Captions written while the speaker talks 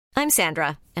I'm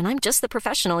Sandra, and I'm just the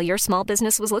professional your small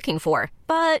business was looking for.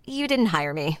 But you didn't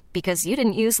hire me because you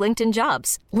didn't use LinkedIn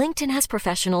Jobs. LinkedIn has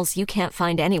professionals you can't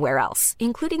find anywhere else,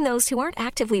 including those who aren't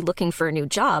actively looking for a new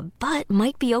job, but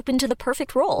might be open to the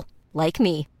perfect role, like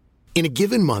me. In a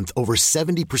given month, over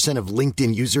 70% of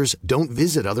LinkedIn users don't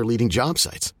visit other leading job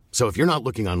sites. So if you're not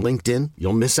looking on LinkedIn,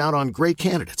 you'll miss out on great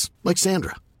candidates like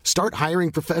Sandra. Start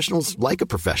hiring professionals like a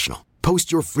professional.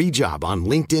 Post your free job on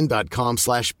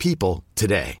linkedin.com/people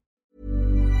today.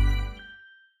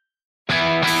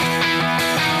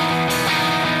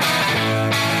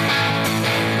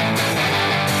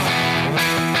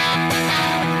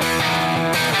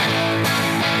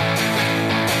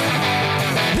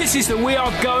 This is the We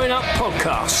Are Going Up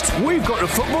podcast. We've got the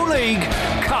Football League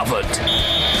covered.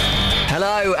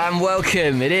 Hello and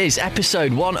welcome. It is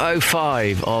episode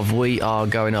 105 of We Are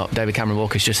Going Up. David Cameron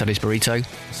Walker's just had his burrito.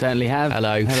 Certainly have.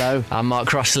 Hello. Hello. I'm Mark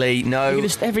Crossley. No.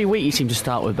 Every week you seem to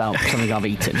start with about something I've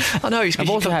eaten. I know. I've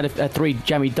also had 3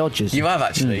 jammy Dodgers. You have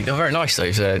actually. They're very nice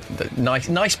though.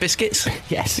 Nice biscuits.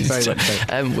 Yes, very much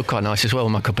so. We're quite nice as well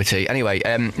with my cup of tea. Anyway,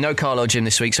 no Carlo Jim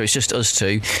this week, so it's just us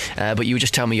two. But you were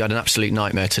just telling me you had an absolute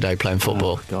nightmare today playing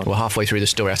football. Oh, God. We're halfway through the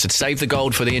story. I said save the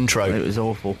gold for the intro. It was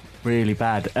awful. Really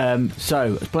bad. So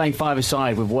I was playing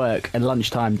five-a-side with work at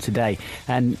lunchtime today,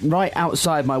 and right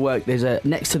outside my work there's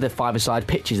next to the five-a-side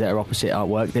pitches that are opposite our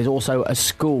work, there's also a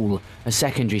school, a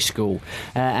secondary school,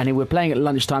 and we're playing at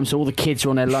lunchtime, so all the kids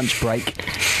are on their lunch break,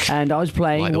 and I was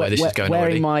playing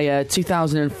wearing my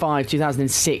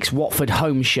 2005-2006 Watford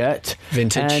home shirt.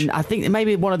 Vintage. And I think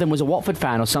maybe one of them was a Watford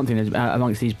fan or something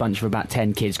amongst these bunch of about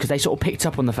 10 kids, because they sort of picked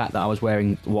up on the fact that I was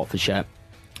wearing the Watford shirt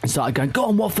and started going, go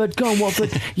on Watford,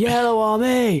 yellow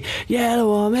army. And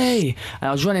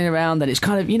I was running around, and it's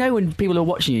kind of, you know, when people are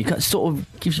watching you, it sort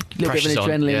of gives you a little bit of an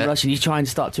adrenaline rush, and you try and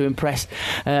start to impress.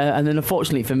 And then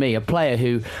unfortunately for me, a player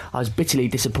who I was bitterly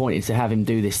disappointed to have him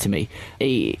do this to me,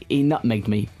 he nutmegged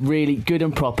me, really good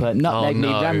and proper, nutmegged me,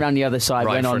 ran around the other side,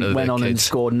 went on and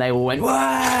scored, and they all went,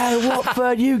 wow,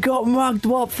 Watford, you got mugged,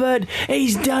 Watford,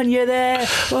 he's done you there.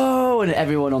 Oh, and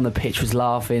everyone on the pitch was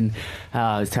laughing. It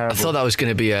was terrible. I thought that was going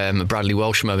to be a Bradley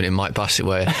Walsh moment in Mike Bassett,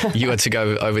 where you had to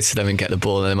go over to them and get the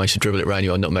ball, and then they managed to dribble it around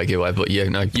you or nutmeg you away. But you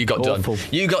got Awful. done.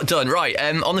 You got done. Right,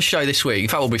 on the show this week, in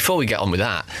fact, well, before we get on with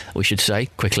that, we should say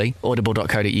quickly,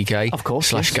 audible.co.uk of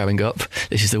course, /going up.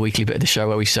 This is the weekly bit of the show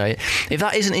where we say it. If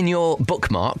that isn't in your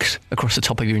bookmarks across the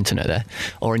top of your internet there,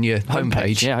 or in your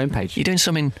homepage, you're doing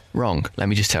something wrong, let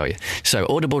me just tell you. So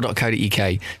audible.co.uk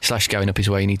 /going up is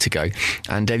where you need to go.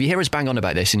 And if you hear us bang on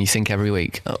about this and you think every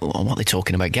week, oh, what are they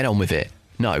talking about? Get on with it.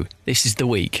 No, this is the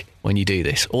week when you do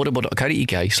this. Audible.co.uk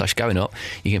 /going up.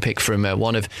 You can pick from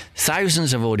one of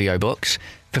thousands of audiobooks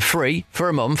for free for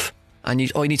a month.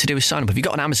 And all you need to do is sign up. If you've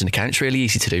got an Amazon account, it's really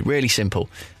easy to do, really simple.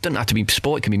 Doesn't have to be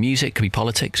sport, it can be music, it could be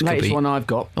politics. Latest one I've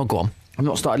got. Oh, go on. I've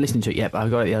not started listening to it yet, but I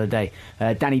got it the other day.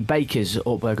 Danny Baker's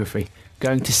autobiography,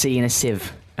 Going to Sea in a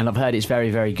Sieve. And I've heard it's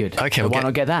very, very good. Okay, so why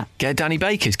not get that? Get Danny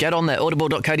Baker's. Get on there.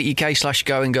 Audible.co.uk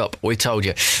 /going up. We told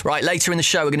you. Right, later in the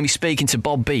show, we're going to be speaking to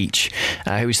Bob Beach,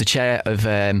 who is the chair of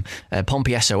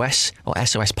Pompey SOS, or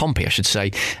SOS Pompey, I should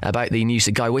say, about the news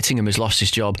that Guy Whittingham has lost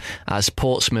his job as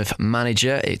Portsmouth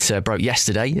manager. It broke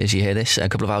yesterday, as you hear this, a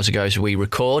couple of hours ago as we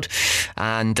record.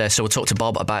 And so we'll talk to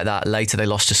Bob about that later. They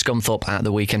lost to Scunthorpe at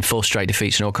the weekend, 4 straight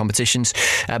defeats in all competitions.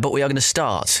 But we are going to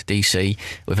start, DC,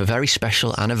 with a very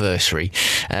special anniversary.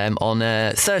 On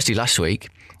Thursday last week,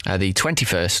 the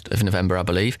 21st of November, I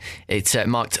believe, it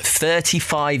marked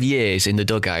 35 years in the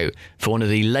dugout for one of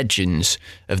the legends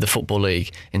of the Football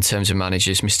League in terms of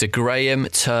managers. Mr. Graham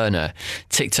Turner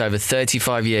ticked over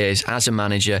 35 years as a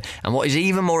manager, and what is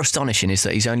even more astonishing is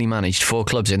that he's only managed 4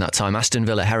 clubs in that time: Aston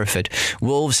Villa, Hereford,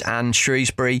 Wolves and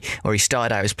Shrewsbury, where he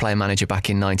started out as player manager back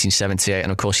in 1978,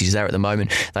 and of course he's there at the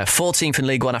moment. They're 14th in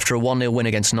League One after a 1-0 win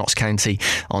against Notts County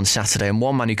on Saturday, and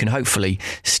one man who can hopefully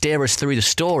steer us through the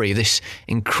story of this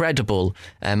incredible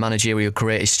managerial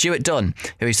career is Stuart Dunn,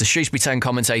 who is the Shrewsbury Town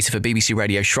commentator for BBC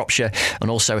Radio Shropshire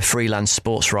and also a freelance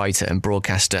sports writer and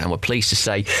broadcaster. And we're pleased to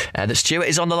say that Stuart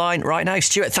is on the line right now.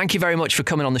 Stuart, thank you very much for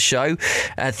coming on the show.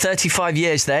 35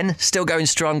 years then, still going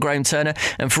strong, Graham Turner.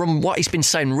 And from what he's been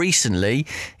saying recently,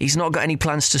 he's not got any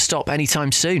plans to stop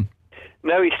anytime soon.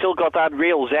 No, he's still got that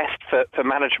real zest for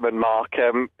management, Mark.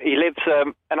 He lives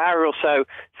an hour or so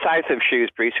south of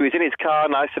Shrewsbury, so he's in his car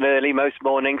nice and early most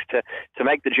mornings to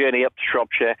make the journey up to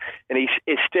Shropshire, and he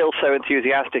is still so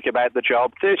enthusiastic about the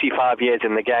job. 35 years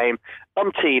in the game,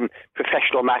 umpteen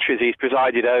professional matches he's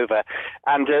presided over,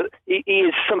 and he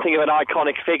is something of an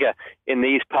iconic figure in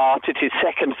these parts. It's his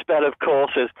second spell, of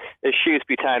course, as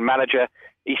Shrewsbury Town manager.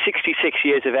 He's 66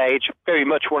 years of age, very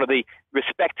much one of the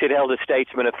respected elder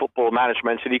statesmen of football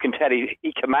management, and you can tell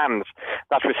he commands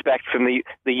that respect from the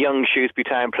young Shrewsbury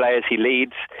Town players he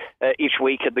leads each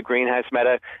week at the Greenhouse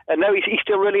Meadow. And no, he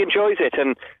still really enjoys it,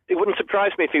 and it wouldn't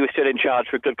surprise me if he was still in charge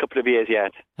for a good couple of years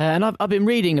yet. And I've been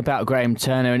reading about Graham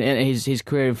Turner and his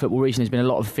career in football recently. There's been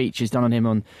a lot of features done on him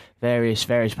on various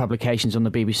publications on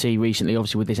the BBC recently,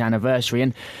 obviously with this anniversary,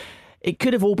 and it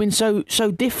could have all been so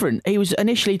different. He was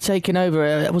initially taken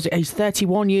over, he's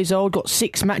 31 years old, got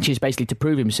 6 matches basically to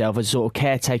prove himself as sort of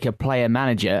caretaker, player,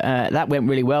 manager. That went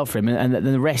really well for him, and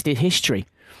the rest is history.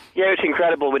 Yeah, it's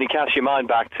incredible when you cast your mind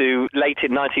back to late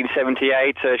in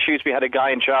 1978. Shrewsbury had a guy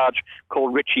in charge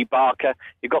called Richie Barker.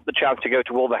 He got the chance to go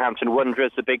to Wolverhampton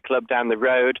Wanderers, the big club down the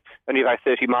road, only about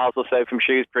 30 miles or so from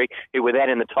Shrewsbury, who were then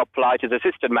in the top flight as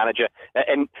assistant manager.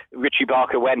 And Richie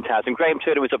Barker went as, and Graham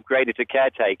Turner was upgraded to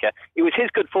caretaker. It was his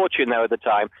good fortune, though, at the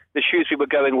time. The Shrewsbury were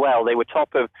going well. They were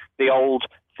top of the old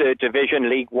Third Division,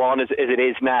 League One, as it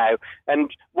is now.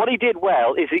 And what he did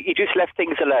well is he just left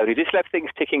things alone. He just left things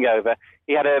ticking over.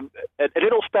 He had a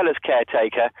little spell as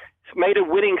caretaker, made a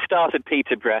winning start at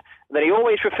Peterborough. Then he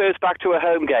always refers back to a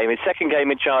home game, his second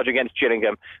game in charge against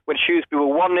Gillingham, when Shrewsbury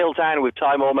were 1-0 down with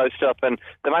time almost up, and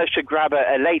they managed to grab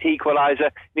a late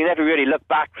equaliser. He never really looked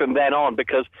back from then on,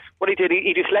 because what he did,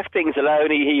 he just left things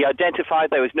alone. He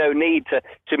identified there was no need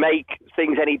to make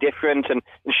things any different, and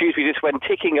Shrewsbury just went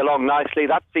ticking along nicely.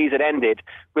 That season ended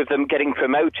with them getting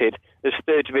promoted as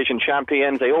Third Division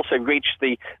champions. They also reached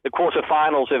the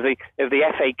quarter-finals of the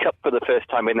FA Cup for the first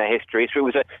time in their history. So it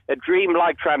was a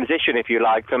dream-like transition, if you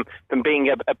like, from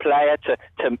being a player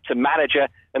to manager,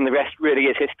 and the rest really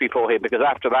is history for him, because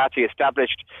after that he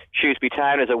established Shrewsbury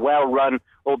Town as a well-run,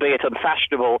 albeit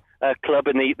unfashionable, club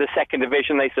in the second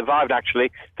division. They survived,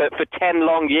 actually, for 10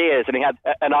 long years, and he had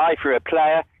an eye for a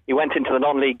player. He went into the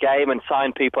non-league game and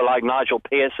signed people like Nigel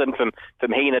Pearson from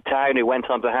Heanor Town, who went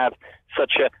on to have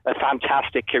such a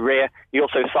fantastic career. He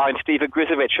also signed Steve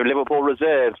Ogrizovic from Liverpool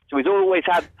Reserves. So he's always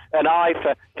had an eye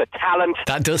for talent.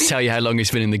 That does tell you how long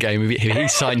he's been in the game. He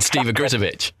signed Steve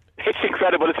Ogrizovic. It's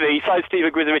incredible, isn't it? He signed Steve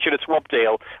Ogrizovic in a swap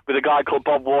deal with a guy called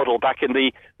Bob Wardle back in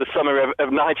the summer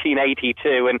of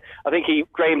 1982, and I think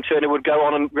Graham Turner would go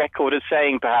on record as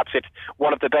saying perhaps it's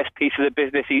one of the best pieces of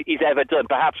business he's ever done.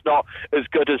 Perhaps not as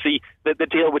good as the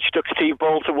deal which took Steve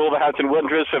Ball to Wolverhampton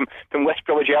Wanderers from West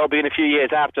Bromwich Albion a few years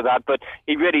after that, but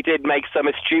he really did make some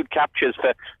astute captures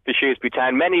for Shrewsbury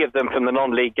Town, many of them from the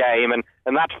non-league game,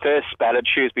 and that first spell at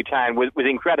Shrewsbury Town was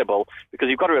incredible, because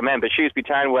you've got to remember Shrewsbury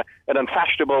Town were an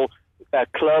unfashionable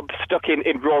club stuck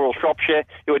in rural Shropshire,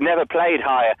 who had never played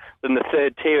higher than the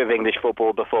third tier of English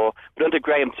football before. But under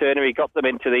Graham Turner, he got them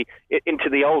into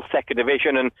the old second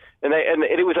division, and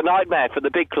it was a nightmare for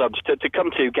the big clubs to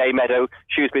come to Gay Meadow,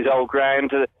 Shrewsbury's old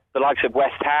ground. The likes of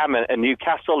West Ham and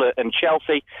Newcastle and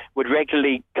Chelsea would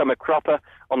regularly come a cropper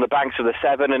on the banks of the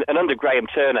Severn, and under Graham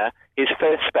Turner, his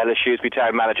first spell as Shrewsbury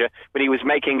Town manager, when he was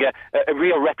making a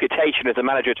real reputation as a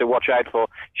manager to watch out for,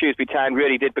 Shrewsbury Town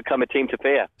really did become a team to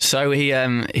fear. So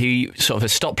he sort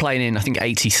of stopped playing in, I think,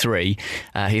 83.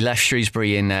 He left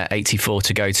Shrewsbury in 84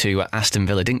 to go to Aston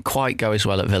Villa. Didn't quite go as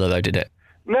well at Villa, though, did it?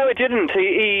 No, it didn't.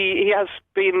 He has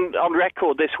been on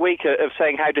record this week of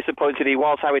saying how disappointed he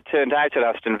was how it turned out at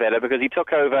Aston Villa, because he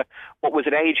took over what was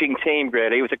an ageing team,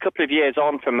 really. It was a couple of years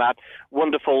on from that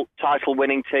wonderful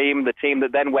title-winning team, the team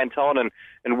that then went on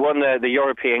and won the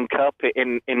European Cup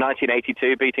in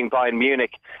 1982, beating Bayern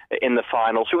Munich in the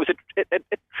final. So it was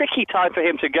a tricky time for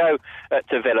him to go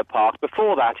to Villa Park.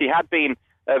 Before that, he had been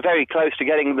very close to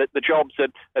getting the jobs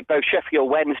at both Sheffield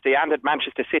Wednesday and at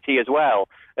Manchester City as well.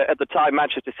 At the time,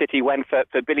 Manchester City went for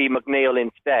Billy McNeil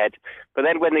instead. But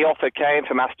then when the offer came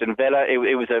from Aston Villa,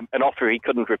 it was an offer he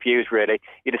couldn't refuse, really.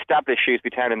 He'd established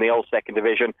Shrewsbury Town in the old second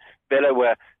division. Villa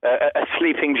were a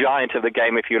sleeping giant of the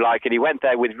game, if you like, and he went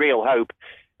there with real hope.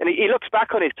 And he looks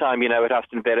back on his time, at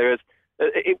Aston Villa as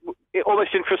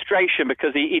almost in frustration,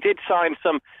 because he did sign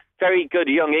some very good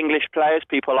young English players,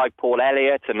 people like Paul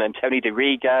Elliott and Tony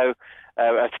DeRigo,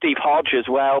 Steve Hodge as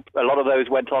well. A lot of those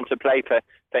went on to play for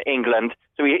England.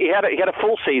 So he had a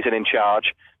full season in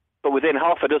charge, but within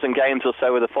half a dozen games or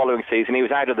so of the following season, he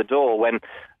was out of the door when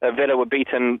Villa were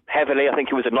beaten heavily. I think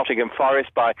it was at Nottingham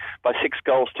Forest by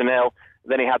 6-0.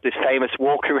 Then he had this famous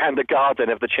walk around the garden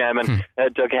of the chairman,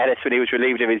 Doug Ellis, when he was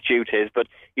relieved of his duties. But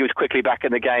he was quickly back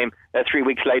in the game 3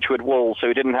 weeks later at Wolves, so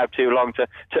he didn't have too long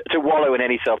to wallow in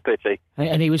any self-pity.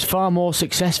 And he was far more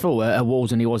successful at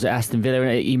Wolves than he was at Aston Villa.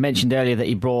 And you mentioned earlier that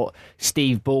he brought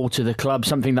Steve Ball to the club,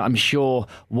 something that I'm sure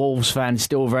Wolves fans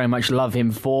still very much love him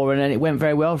for, and it went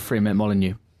very well for him at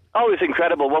Molineux. Oh, it was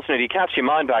incredible, wasn't it? You cast your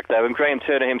mind back, though, and Graham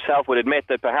Turner himself would admit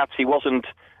that perhaps he wasn't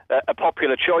a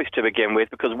popular choice to begin with,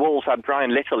 because Wolves had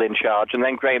Brian Little in charge, and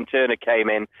then Graham Turner came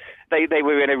in. They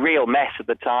were in a real mess at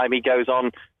the time. He goes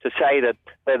on to say that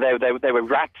there were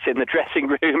rats in the dressing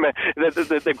room.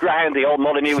 The ground, the old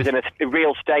Molineux, was in a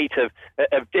real state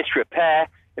of disrepair.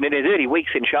 And in his early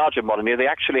weeks in charge of Molineux, they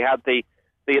actually had the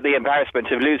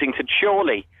embarrassment of losing to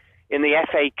Chorley in the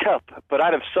FA Cup. But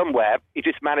out of somewhere, he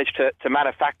just managed to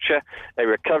manufacture a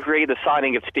recovery. The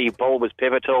signing of Steve Bull was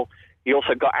pivotal. He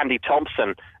also got Andy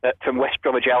Thompson from West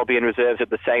Bromwich Albion reserves at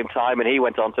the same time, and he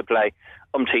went on to play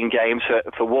umpteen games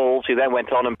for Wolves. He then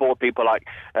went on and bought people like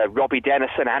Robbie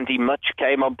Dennison. Andy Mutch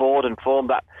came on board and formed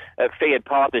that Fiat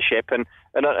partnership. And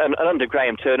under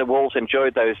Graham Turner, Wolves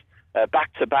enjoyed those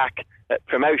back-to-back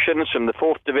promotions from the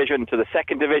 4th Division to the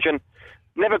 2nd Division.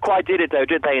 Never quite did it, though,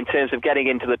 did they, in terms of getting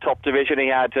into the top division? He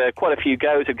had quite a few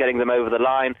goes of getting them over the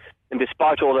line. And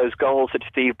despite all those goals that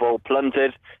Steve Bull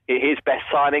plundered, his best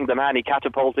signing, the man he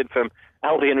catapulted from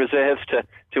Albion reserves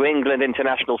to England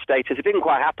international status, it didn't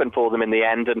quite happen for them in the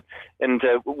end. And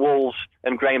Wolves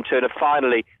and Graham Turner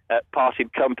finally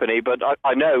parted company. But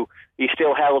I know he's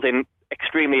still held in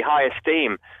extremely high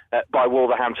esteem by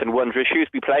Wolverhampton Wanderers.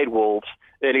 Shrewsbury played Wolves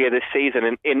earlier this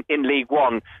season in League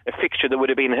One, a fixture that would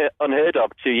have been unheard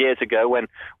of 2 years ago when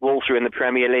Wolves were in the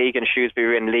Premier League and Shrewsbury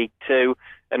were in League Two.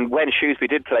 And when Shrewsbury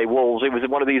did play Wolves, it was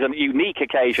one of these unique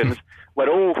occasions when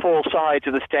all 4 sides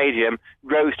of the stadium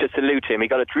rose to salute him. He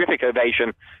got a terrific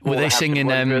ovation. Were they singing,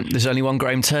 there's only one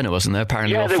Graham Turner, wasn't there?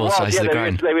 Apparently, all 4 sides of the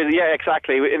ground. Yeah,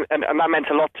 exactly. And that meant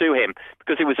a lot to him,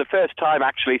 because it was the first time,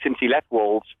 actually, since he left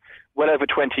Wolves, well over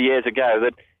 20 years ago,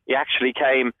 that he actually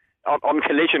came on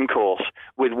collision course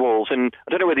with Wolves. And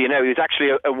I don't know whether you know, he was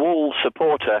actually a Wolves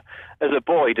supporter as a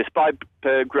boy, despite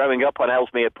growing up on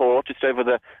Ellesmere Port, just over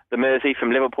the Mersey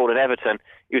from Liverpool and Everton.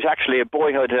 He was actually a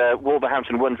boyhood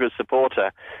Wolverhampton Wanderers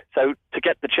supporter. So to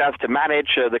get the chance to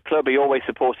manage the club he always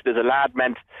supported as a lad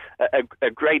meant a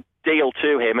great deal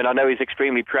to him. And I know he's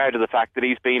extremely proud of the fact that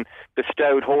he's been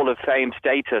bestowed Hall of Fame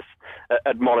status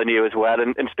at Molineux as well.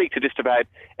 And speak to just about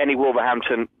any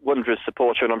Wolverhampton Wanderers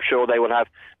supporter, and I'm sure they will have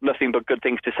nothing but good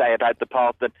things to say about the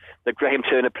part that Graham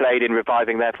Turner played in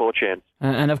reviving their fortunes.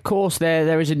 And of course,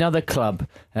 there is another club,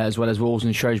 as well as Wolves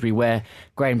and Shrewsbury, where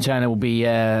Graham Turner will be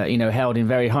held in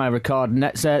very high regard, and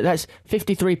that's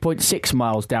 53.6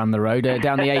 miles down the road,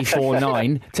 down the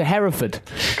A49 to Hereford.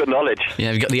 Good knowledge.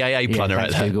 Yeah, we've got the AA planner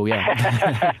right there. Google,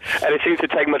 yeah. And it seems to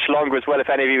take much longer as well. If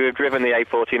any of you have driven the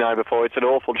A49 before, it's an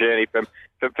awful journey from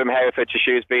Hereford to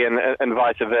Shrewsbury and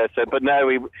vice versa. But no,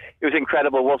 it was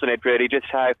incredible, wasn't it, really, just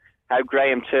how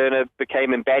Graham Turner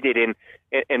became embedded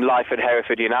in life at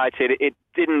Hereford United. It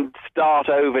didn't start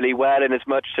overly well, in as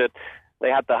much that they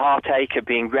had the heartache of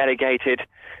being relegated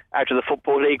out of the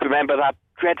Football League. Remember that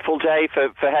dreadful day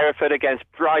for Hereford against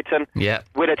Brighton? Yeah,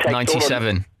 winner takes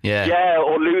 97. all. Yeah,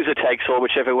 or loser takes all,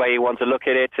 whichever way you want to look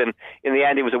at it. And in the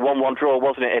end, it was a 1-1 draw,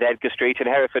 wasn't it, at Edgar Street? And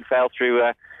Hereford fell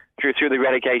through the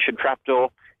relegation trapdoor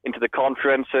into the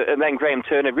conference. And then Graham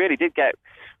Turner really did get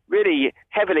really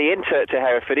heavily into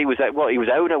Hereford. He was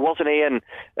owner, wasn't he? And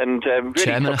really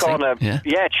chairman, took on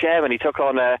chairman. He took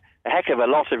on a heck of a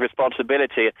lot of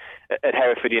responsibility at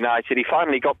Hereford United. He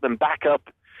finally got them back up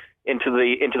into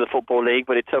the Football League,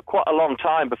 but it took quite a long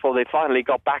time before they finally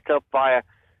got back up via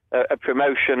a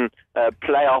promotion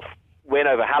playoff win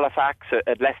over Halifax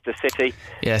at Leicester City.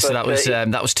 Yeah, so that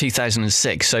was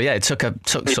 2006. So yeah, it took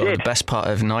sort of the best part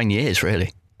of 9 years,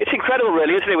 really. It's incredible,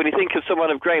 really, isn't it, when you think of someone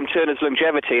of Graham Turner's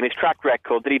longevity and his track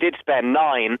record, that he did spend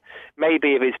 9,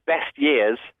 maybe of his best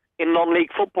years, in non-league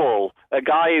football. A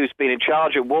guy who's been in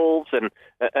charge at Wolves and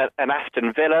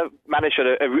Aston Villa, managed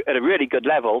at a really good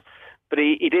level, but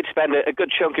he did spend a good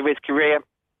chunk of his career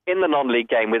in the non-league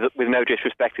game, with no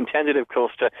disrespect intended, of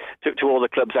course, to all the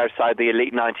clubs outside the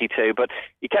Elite 92. But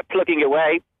he kept plugging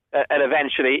away, and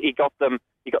eventually he got them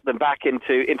back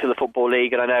into the Football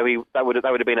League. And I know that would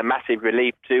have been a massive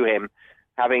relief to him,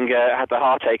 having had the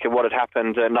heartache of what had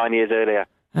happened 9 years earlier.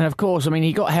 And of course, I mean,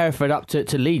 he got Hereford up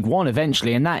to League One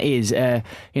eventually, and that is, an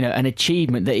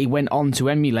achievement that he went on to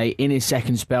emulate in his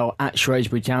second spell at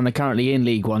Shrewsbury Town. They're currently in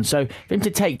League One, so for him to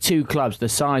take 2 clubs the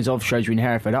size of Shrewsbury and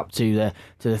Hereford up to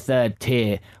the third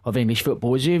tier of English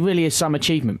football really is some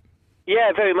achievement.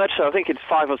 Yeah, very much so. I think it's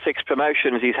 5 or 6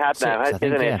 promotions he's had now, isn't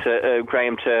it,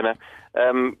 Graham Turner?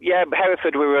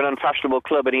 Hereford were an unfashionable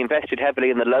club, and he invested heavily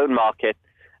in the loan market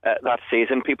that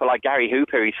season. People like Gary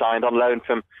Hooper he signed on loan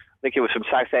from, I think it was from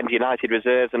Southend United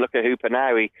reserves, and look at Hooper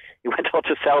now. He went on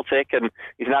to Celtic, and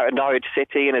he's now at Norwich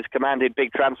City and has commanded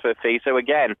big transfer fees. So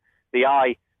again, the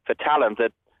eye for talent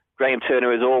that Graham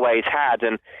Turner has always had,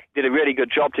 and did a really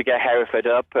good job to get Hereford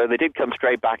up. They did come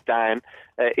straight back down.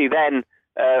 He then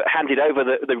handed over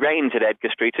the reins at Edgar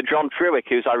Street to John Truick,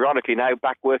 who's ironically now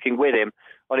back working with him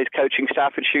on his coaching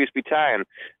staff at Shrewsbury Town.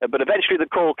 But eventually the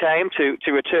call came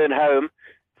to return home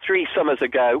 3 summers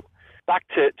ago, back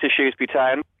to Shrewsbury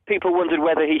Town. People wondered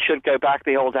whether he should go back.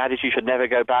 The old adage, you should never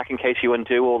go back in case you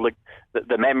undo all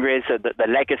the memories, the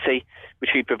legacy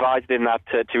which he provided in that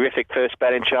terrific first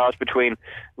spell in charge between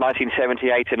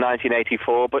 1978 and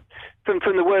 1984. But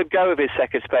from the word go of his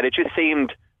second spell, it just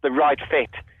seemed the right fit.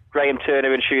 Graham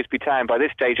Turner and Shrewsbury Town. By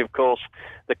this stage, of course,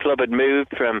 the club had moved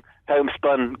from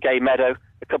homespun Gay Meadow,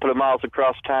 a couple of miles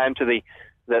across town, to the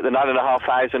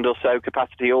 9,500 or so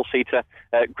capacity all-seater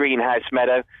Greenhouse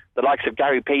Meadow. The likes of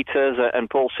Gary Peters and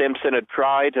Paul Simpson had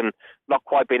tried and not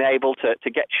quite been able to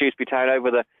get Shrewsbury Town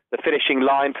over the finishing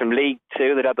line from League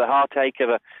Two. They'd had the heartache of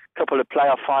a couple of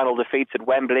playoff final defeats at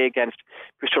Wembley against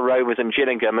Bristol Rovers and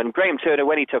Gillingham. And Graham Turner,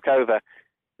 when he took over,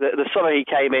 the summer he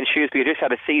came in, Shrewsbury just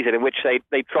had a season in which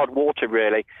they trod water,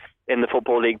 really, in the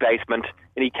Football League basement.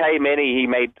 And he came in, he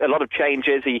made a lot of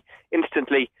changes. He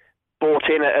instantly brought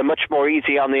in a much more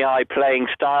easy-on-the-eye playing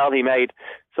style. He made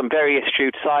some very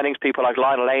astute signings, people like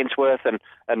Lionel Ainsworth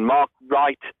and Mark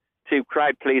Wright, 2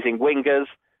 crowd-pleasing wingers,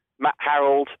 Matt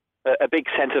Harrold, a big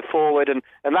centre-forward, and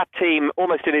that team,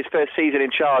 almost in his first season in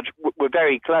charge, were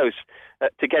very close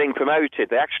to getting promoted.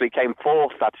 They actually came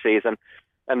 4th that season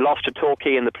and lost to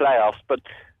Torquay in the playoffs, but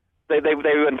they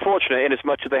were unfortunate in as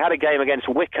much as they had a game against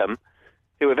Wickham,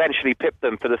 who eventually pipped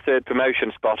them for the 3rd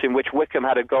promotion spot, in which Wickham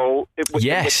had a goal in which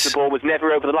the ball was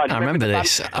never over the line. I remember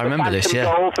this,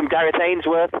 yeah. Goal from Gareth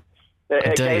Ainsworth.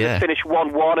 A game that finished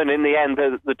 1-1, and in the end,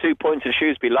 the 2 points of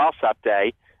Shrewsbury lost that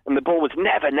day, and the ball was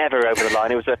never over the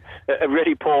line. It was a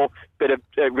really poor bit of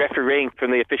refereeing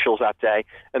from the officials that day,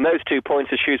 and those 2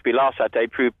 points of Shrewsbury lost that day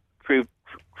proved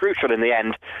crucial in the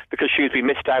end, because Shrewsbury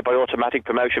missed out by automatic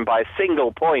promotion by a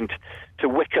single point to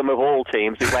Wickham of all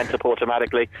teams, who went up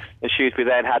automatically, and Shrewsbury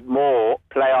then had more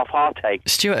playoff heartache.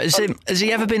 Stuart, has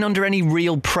he ever been under any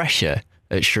real pressure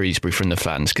at Shrewsbury from the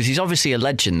fans? Because he's obviously a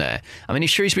legend there. I mean, if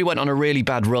Shrewsbury went on a really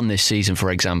bad run this season, for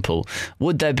example,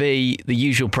 would there be the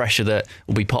usual pressure that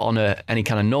will be put on any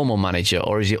kind of normal manager,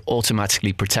 or is he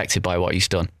automatically protected by what he's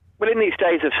done? Well, in these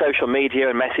days of social media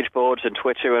and message boards and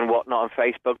Twitter and whatnot and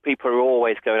Facebook, people are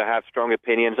always going to have strong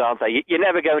opinions, aren't they? You're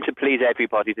never going to please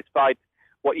everybody, despite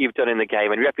what you've done in the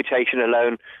game, and reputation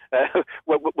alone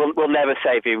will never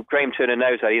save you. Graham Turner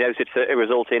knows that. He knows it's a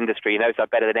result industry. He knows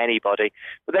that better than anybody.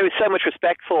 But there is so much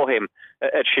respect for him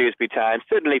at Shrewsbury Town,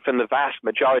 certainly from the vast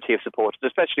majority of supporters,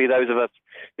 especially those of us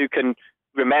who can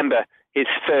remember his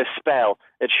first spell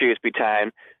at Shrewsbury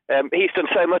Town. He's done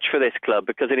so much for this club,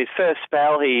 because in his first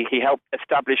spell he helped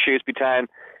establish Shrewsbury Town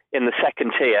in the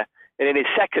 2nd tier, and in his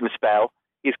second spell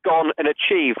he's gone and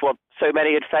achieved what so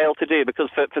many had failed to do, because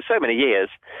for so many years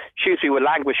Shrewsbury were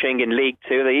languishing in League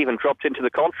Two. They even dropped into the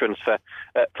conference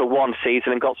for one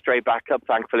season and got straight back up,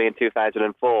 thankfully, in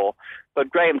 2004. But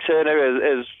Graham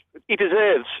Turner he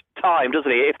deserves time,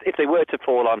 doesn't he? If they were to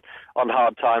fall on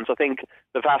hard times, I think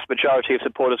the vast majority of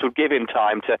supporters would give him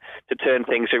time to turn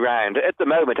things around. At the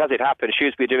moment, as it happens,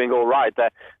 Shrewsbury are doing all right.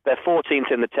 They're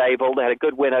 14th in the table. They had a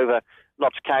good win over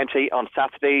Notts County on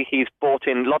Saturday. He's brought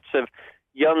in lots of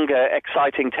younger,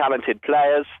 exciting, talented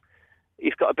players.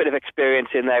 He's got a bit of experience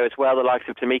in there as well, the likes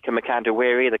of Tamika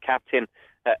Makanda-Weary, the captain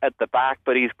at the back,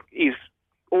 but he's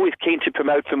always keen to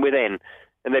promote from within.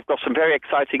 And they've got some very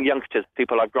exciting youngsters,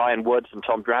 people like Brian Woods and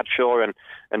Tom Bradshaw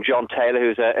and John Taylor,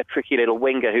 who's a tricky little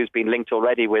winger who's been linked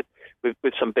already with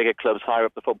some bigger clubs higher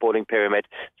up the footballing pyramid.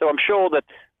 So I'm sure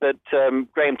that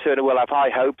Graham Turner will have high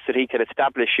hopes that he can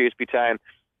establish Shrewsbury Town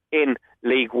in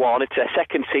League One. It's their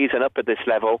 2nd season up at this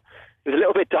level. It was a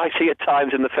little bit dicey at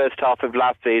times in the first half of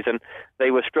last season. They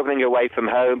were struggling away from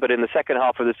home, but in the second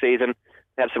half of the season,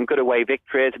 they had some good away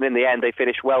victories, and in the end, they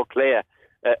finished well clear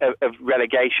of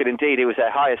relegation. Indeed, it was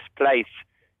their highest place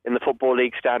in the Football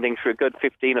League standings for a good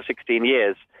 15 or 16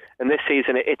 years. And this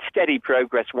season, it's steady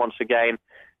progress once again,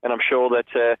 and I'm sure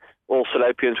that all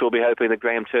Salopians will be hoping that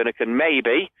Graham Turner can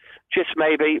maybe, just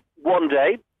maybe, one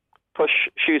day push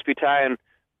Shrewsbury Town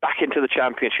back into the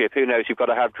Championship. Who knows? You've got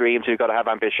to have dreams, you've got to have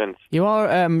ambitions. You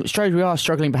are, we are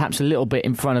struggling perhaps a little bit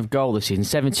in front of goal this season.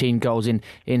 17 goals in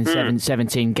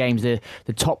 17 games. The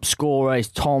top scorer is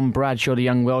Tom Bradshaw, the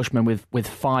young Welshman, with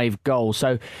 5 goals.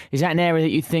 So is that an area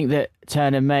that you think that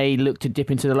Turner may look to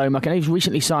dip into the loan market? He's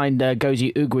recently signed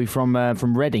Gozi Ugui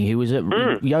from Reading, who was at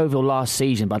Yeovil last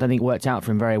season, but I don't think it worked out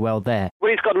for him very well there. Well,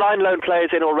 he's got 9 loan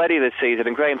players in already this season,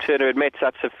 and Graham Turner admits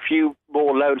that's a few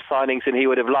more loan signings than he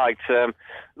would have liked.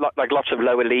 Like lots of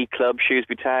lower league clubs,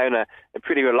 Shrewsbury Town are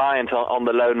pretty reliant on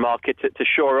the loan market to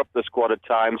shore up the squad at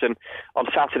times. And on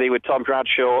Saturday, with Tom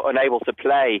Bradshaw unable to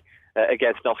play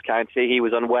against Notts County. He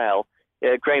was unwell.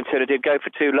 Graham Turner did go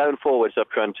for 2 lone forwards up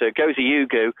front. Gozi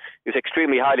Ugu, who's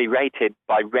extremely highly rated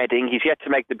by Reading. He's yet to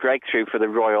make the breakthrough for the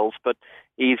Royals, but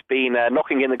he's been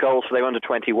knocking in the goals for their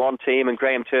under-21 team, and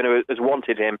Graham Turner has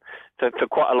wanted him for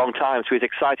quite a long time, so he's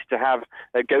excited to have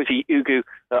Gozi Ugu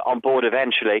on board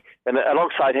eventually. And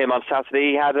alongside him on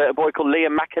Saturday, he had a boy called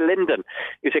Liam McAlinden,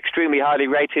 who's extremely highly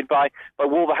rated by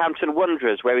Wolverhampton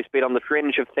Wanderers, where he's been on the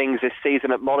fringe of things this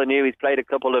season at Molineux. He's played a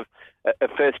couple of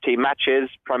first-team matches,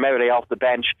 primarily off the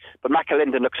bench, but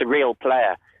McAlinden looks a real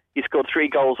player. He's scored 3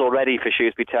 goals already for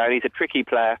Shrewsbury Town. He's a tricky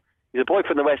player. He's a boy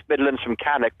from the West Midlands, from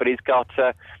Cannock, but he's got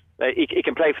he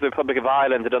can play for the Republic of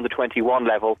Ireland at under-21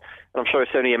 level, and I'm sure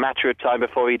it's only a matter of time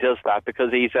before he does that,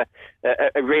 because he's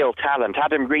a real talent.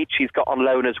 Adam Reach, he's got on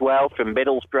loan as well from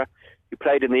Middlesbrough, who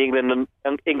played in the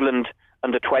England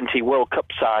under-20 World Cup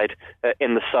side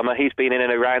in the summer. He's been in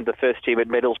and around the first team at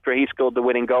Middlesbrough. He scored the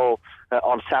winning goal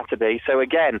on Saturday. So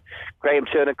again, Graham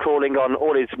Turner calling on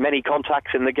all his many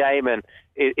contacts in the game and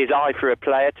his eye for a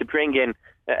player to bring in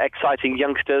exciting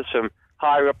youngsters from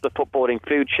higher up the footballing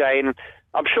food chain.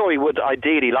 I'm sure he would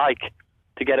ideally like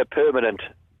to get a permanent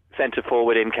centre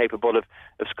forward in capable of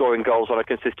scoring goals on a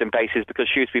consistent basis, because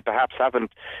Shrewsbury perhaps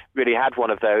haven't really had one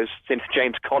of those since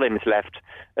James Collins left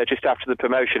just after the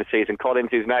promotion season. Collins,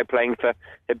 who's now playing for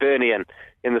Hibernian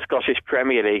in the Scottish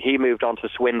Premier League, he moved on to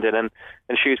Swindon, and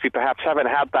Shrewsbury perhaps haven't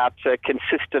had that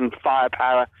consistent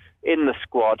firepower in the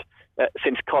squad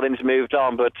since Collins moved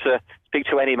on. But speak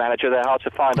to any manager, they're hard to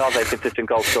find, aren't they, consistent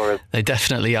goal scorers? They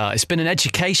definitely are. It's been an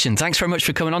education. Thanks very much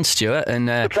for coming on, Stuart,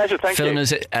 and pleasure, filling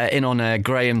us in on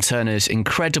Graham Turner's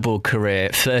incredible career,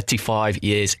 35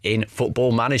 years in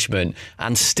football management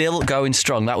and still going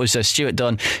strong. That was Stuart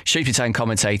Dunn, Shrewsbury Town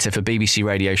commentator for BBC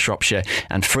Radio Shropshire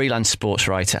and freelance sports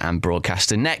writer and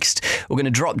broadcaster. Next, we're going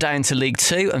to drop down to League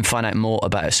Two and find out more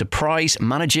about a surprise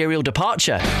managerial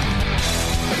departure.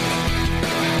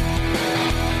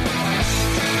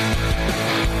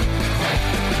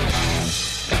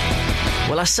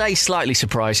 Well, I say slightly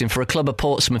surprising for a club of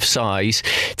Portsmouth size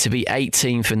to be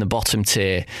 18th in the bottom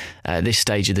tier at this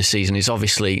stage of the season is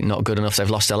obviously not good enough. They've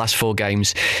lost their last 4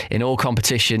 games in all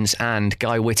competitions, and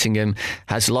Guy Whittingham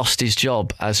has lost his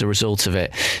job as a result of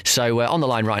it. So on the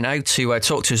line right now to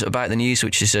talk to us about the news,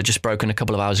 which is just broken a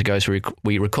couple of hours ago as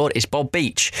we record, is Bob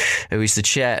Beach, who is the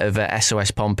chair of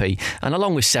SOS Pompey, and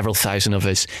along with several thousand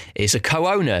others, is a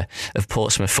co-owner of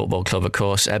Portsmouth Football Club, of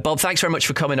course. Bob, thanks very much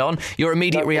for coming on. Your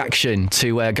immediate reaction to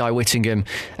Guy Whittingham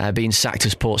being sacked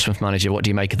as Portsmouth manager. What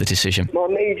do you make of the decision? My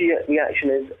immediate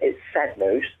reaction is it's sad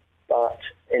news, but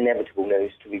inevitable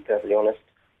news, to be perfectly honest.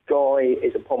 Guy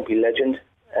is a Pompey legend,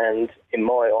 and in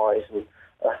my eyes, and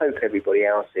I hope everybody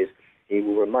else's, he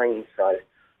will remain so.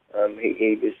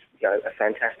 He was a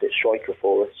fantastic striker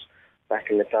for us back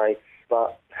in the day,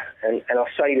 but, and I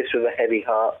say this with a heavy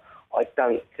heart, I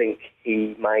don't think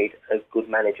he made a good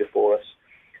manager for us.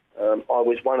 I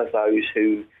was one of those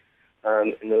who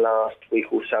in the last week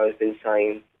or so has been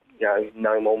saying,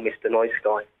 no more Mr. Nice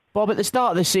Guy. Bob, at the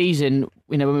start of the season,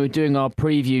 when we were doing our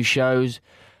preview shows,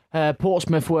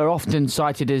 Portsmouth were often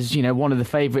cited as, one of the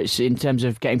favourites in terms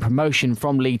of getting promotion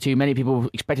from League Two. Many people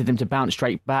expected them to bounce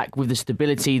straight back with the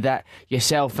stability that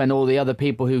yourself and all the other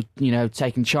people who,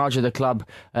 taken charge of the club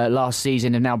last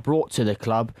season have now brought to the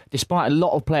club. Despite a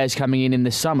lot of players coming in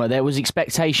the summer, there was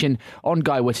expectation on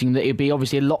Guy Whittingham that he'd be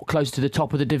obviously a lot closer to the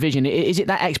top of the division. Is it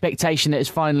that expectation that is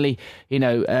finally,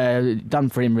 done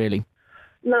for him, really?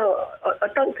 No, I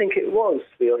don't think it was,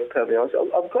 to be perfectly honest.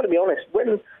 I've got to be honest.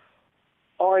 When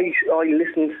I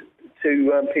listened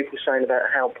to people saying about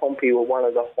how Pompey were one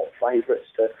of the hot favourites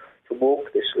to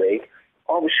walk this league,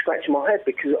 I was scratching my head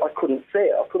because I couldn't see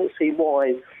it. I couldn't see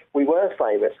why we were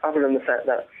favourites, other than the fact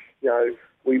that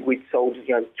we'd sold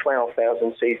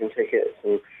 12,000 season tickets,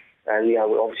 and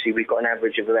obviously we've got an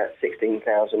average of about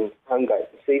 16,000 home games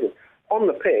a season. On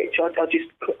the pitch, I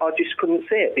just couldn't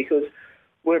see it because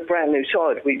we're a brand new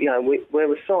side.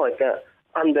 We're a side that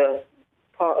under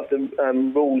part of the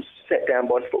rules set down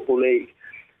by the Football League,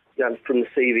 from the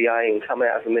CVA and come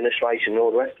out of administration and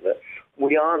all the rest of it,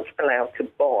 we aren't allowed to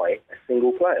buy a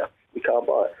single player. We can't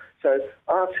buy it. So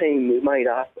our team was made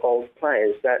up of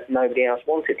players that nobody else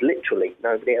wanted, literally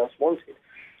nobody else wanted.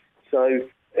 So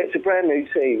it's a brand new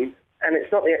team, and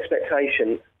it's not the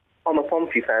expectation. I'm a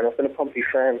Pompey fan. I've been a Pompey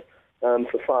fan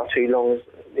for far too long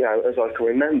as I can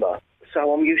remember.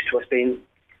 So I'm used to us being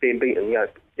beaten.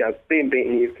 Being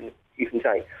beaten you can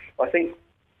take. I think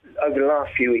over the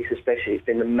last few weeks especially, it's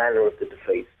been the manner of the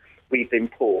defeats. We've been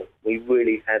poor. We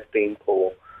really have been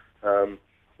poor.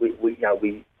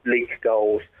 We leak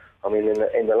goals. I mean,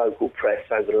 in the local press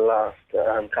over the last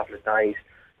couple of days,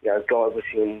 Guy was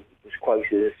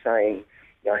quoted as saying,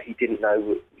 he didn't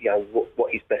know,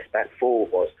 what his best back four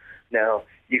was. Now,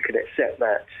 you could accept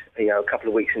that, a couple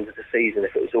of weeks into the season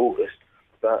if it was August,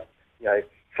 but,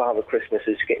 Father Christmas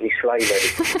is getting his sleigh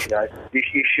ready.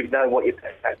 You should know what your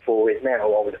best back four is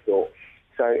now, I would have thought.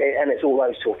 So, and it's all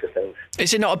those sort of things.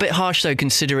 Is it not a bit harsh, though,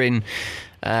 considering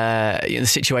the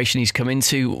situation he's come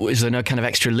into? Is there no kind of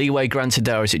extra leeway granted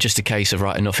there, or is it just a case of,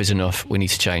 right, enough is enough, we need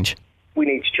to change? We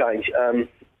need to change.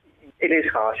 It is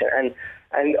harsh, and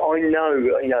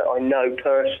I know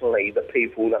personally the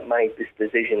people that made this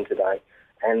decision today,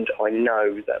 and I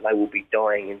know that they will be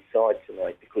dying inside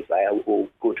tonight because they are all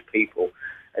good people,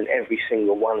 and every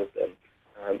single one of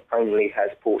them only has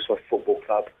Portsmouth Football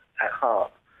Club at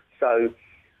heart. So,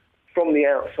 from the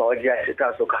outside, yes, it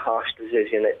does look a harsh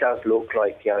decision. It does look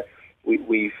like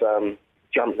we've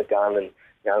jumped the gun, and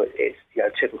it's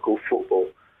typical football,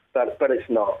 but it's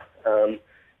not.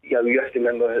 You have to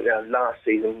remember last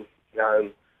season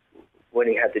when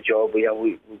he had the job,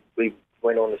 we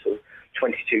went on to sort of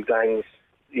 22 games,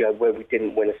 where we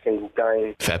didn't win a single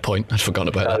game. Fair point. I'd forgotten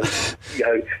about that.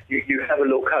 You have a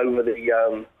look over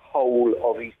the whole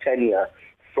of his tenure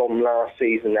from last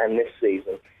season and this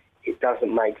season. It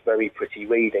doesn't make very pretty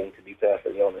reading, to be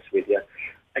perfectly honest with you.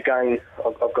 Again,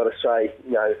 I've got to say,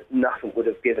 nothing would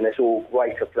have given us all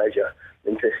greater pleasure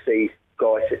than to see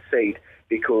Guy succeed,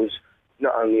 because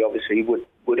not only obviously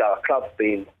would our club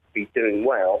be doing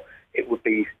well, it would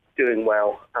be doing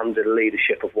well under the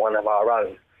leadership of one of our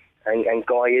own. And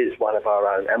Guy is one of our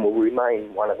own and will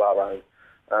remain one of our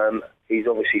own. He's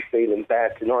obviously feeling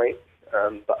bad tonight,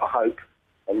 but I hope,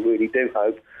 and really do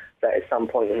hope, that at some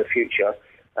point in the future,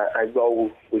 a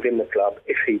role within the club,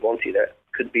 if he wanted it,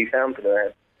 could be found for the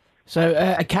man. So,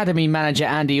 Academy manager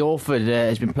Andy Orford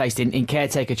has been placed in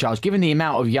caretaker charge. Given the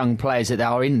amount of young players that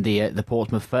are in the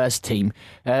Portsmouth first team,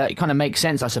 it kind of makes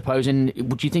sense, I suppose. And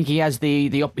would you think he has he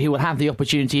will have the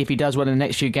opportunity, if he does well in the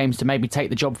next few games, to maybe take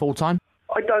the job full time?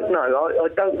 I don't know. I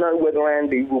don't know whether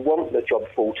Andy will want the job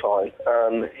full time.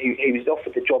 He was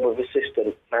offered the job of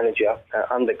assistant manager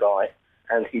under Guy,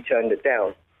 and he turned it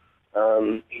down.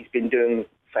 He's been doing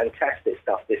fantastic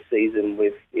stuff this season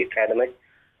with the academy,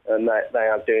 and they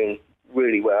are doing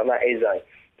really well. And that is a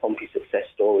Pompey success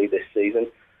story this season.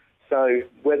 So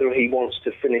whether he wants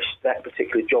to finish that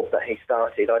particular job that he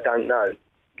started, I don't know.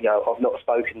 I've not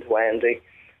spoken to Andy.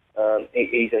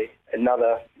 He's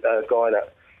another guy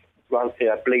that runs,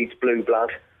 bleeds blue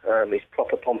blood. He's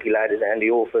proper Pompey lad, is Andy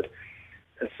Orford,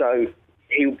 and so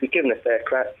he'll be given a fair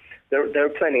crack. There are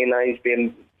plenty of names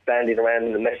being bandied around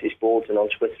in the message boards and on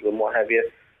Twitter and what have you.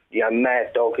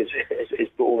 Mad Dog has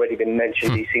already been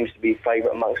mentioned. He seems to be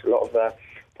favourite amongst a lot of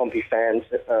Pompey fans.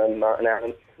 Martin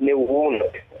Allen. Neil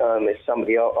Warnock is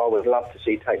somebody I would love to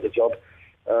see take the job,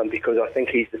 because I think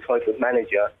he's the type of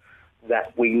manager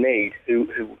that we need, who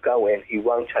will go in, he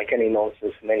won't take any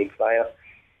nonsense from any player,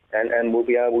 and will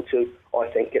be able to, I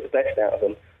think, get the best out of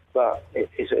them. But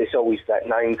it's always that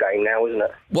name game now, isn't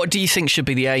it? What do you think should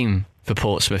be the aim for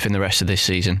Portsmouth in the rest of this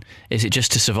season? Is it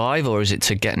just to survive, or is it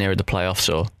to get nearer the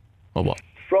playoffs, or what?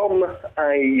 From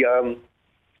a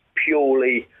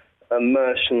purely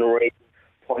mercenary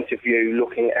point of view,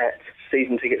 looking at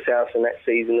season ticket sales for next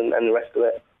season and the rest of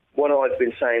it, what I've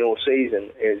been saying all season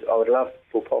is I would love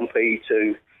for Pompey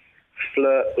to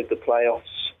flirt with the playoffs,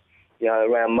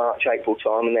 around March, April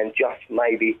time, and then just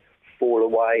maybe fall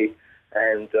away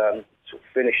and sort of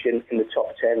finish in the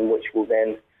top 10, which will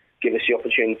then give us the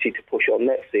opportunity to push on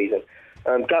next season.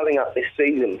 Going up this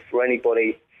season, for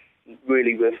anybody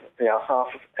really with half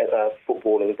a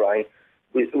footballing brain,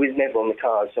 was never on the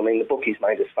cards. I mean, the bookies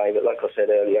made us favourite, like I said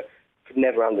earlier. Could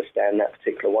never understand that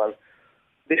particular one.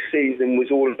 This season was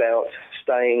all about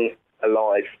staying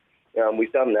alive.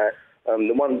 We've done that.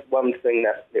 The one thing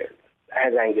that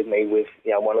has angered me with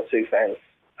one or two fans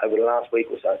over the last week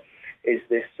or so is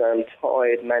this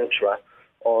tired mantra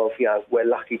of we're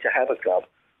lucky to have a club.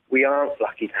 We aren't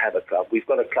lucky to have a club. We've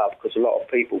got a club because a lot of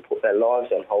people put their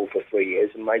lives on hold for 3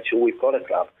 years and made sure we've got a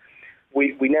club.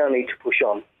 We now need to push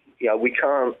on. We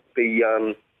can't be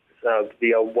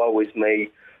the old woe is me.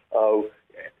 Oh,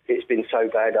 it's been so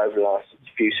bad over the last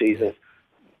few seasons.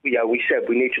 We said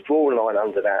we need to draw a line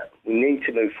under that. We need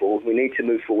to move forward. We need to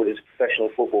move forward as a professional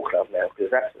football club now,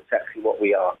 because that's exactly what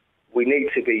we are. We need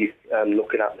to be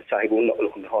looking up the table, not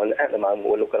looking behind. At the moment,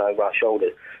 we're looking over our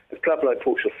shoulders. A club like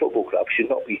Portsmouth Football Club should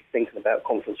not be thinking about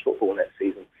conference football next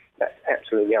season. That's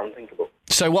absolutely unthinkable.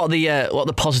 So what are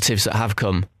the positives that have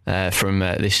come from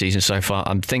this season so far?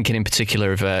 I'm thinking in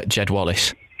particular of Jed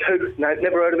Wallace. Who? No,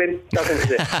 never heard of him. Doesn't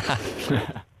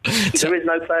exist. There is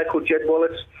no player called Jed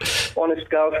Wallace. Honest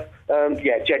go.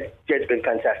 Jed's been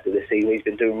fantastic this season. He's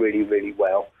been doing really, really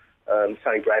well.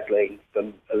 Sonny Bradley,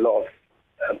 from a lot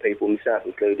of people, himself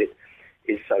included,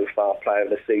 is so far player of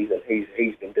the season.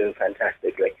 He's been doing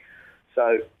fantastically.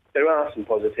 So there are some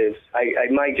positives.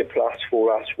 A major plus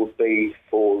for us would be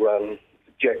for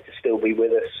Jed to still be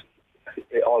with us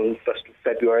on 1st of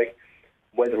February.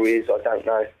 Whether he is, I don't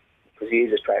know, because he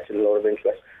is attracting a lot of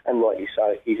interest. And rightly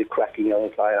so, he's a cracking young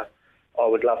player. I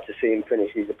would love to see him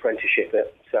finish his apprenticeship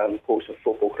at Portsmouth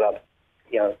Football Club,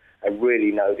 and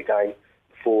really know the game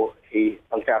before he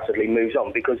undoubtedly moves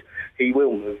on, because he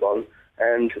will move on,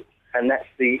 and that's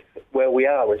where we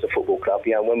are as a football club.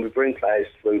 When we bring players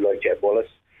through like Jed Wallace,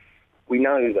 we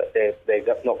know that they're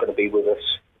not going to be with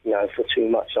us, for too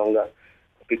much longer,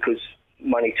 because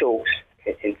money talks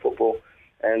in football,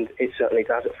 and it certainly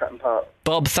does at Fratton Park.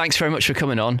 Bob, thanks very much for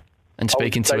coming on and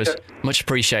speaking to us. Much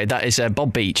appreciated. That is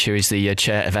Bob Beach, who is the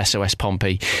chair of SOS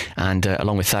Pompey, and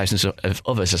along with thousands of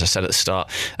others, as I said at the start,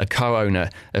 a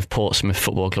co-owner of Portsmouth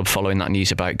Football Club, following that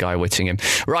news about Guy Whittingham.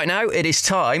 Right now, it is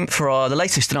time for the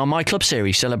latest in our My Club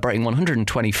series, celebrating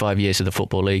 125 years of the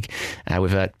Football League,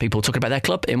 with people talking about their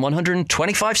club in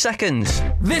 125 seconds.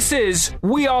 This is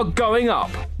We Are Going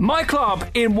Up, My Club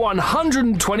in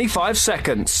 125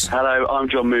 seconds. Hello, I'm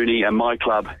John Mooney, and my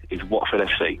club is Watford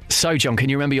FC. So, John, can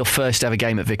you remember your first ever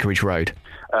game at Vicarage Road?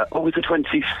 August the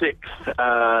 26th,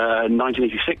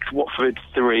 1986, Watford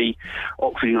 3,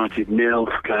 Oxford United 0,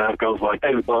 goals by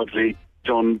David Bardsley,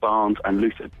 John Barnes and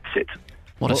Luther Sitt.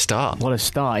 What a start. What a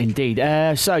start, indeed.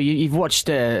 So you've watched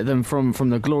them from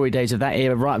the glory days of that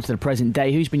era right up to the present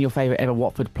day. Who's been your favourite ever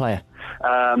Watford player?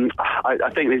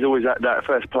 I think there's always that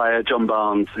first player, John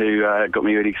Barnes, who got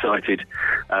me really excited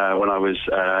when I was,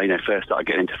 first started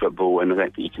getting into football, and I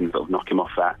don't think you can sort of knock him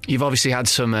off that. You've obviously had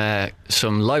some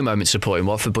low moments supporting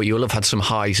Watford, but you'll have had some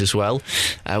highs as well.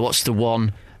 What's the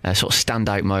one sort of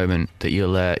standout moment that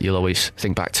you'll always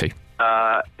think back to?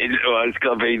 It's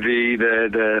got to be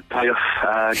the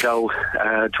playoff goal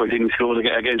Troy Deeney scored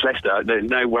against Leicester. There's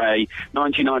no way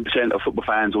 99% of football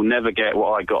fans will never get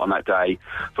what I got on that day,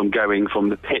 from going from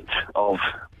the pit of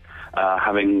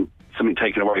having something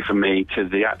taken away from me to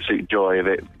the absolute joy of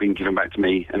it being given back to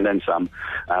me and then some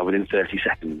within 30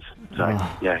 seconds. So,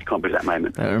 I can't believe that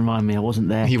moment. Don't remind me, I wasn't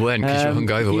there. You weren't, because you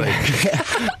hungover, were you?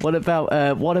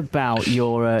 What about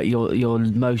your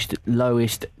most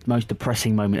lowest, most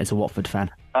depressing moment as a Watford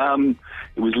fan?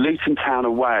 It was Luton Town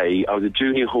away. I was a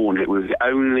junior Hornet. We were the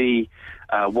only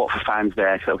Watford fans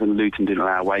there, except when Luton didn't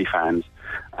allow away fans,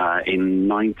 in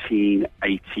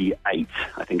 1988,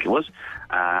 I think it was.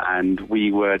 And we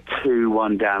were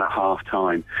 2-1 down at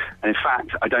half-time. And in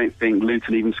fact, I don't think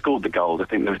Luton even scored the goals. I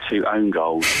think there were 2 own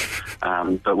goals.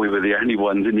 But we were the only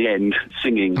ones in the end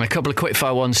singing. And a couple of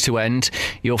quick-fire ones to end.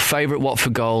 Your favourite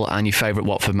Watford goal and your favourite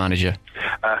Watford manager?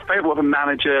 Favourite Watford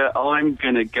manager, I'm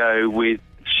going to go with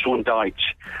Sean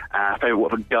Dyche. Favourite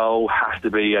Watford goal has to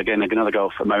be, again, another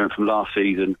goal for a moment from last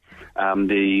season.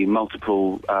 The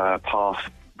multiple pass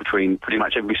between pretty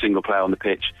much every single player on the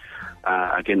pitch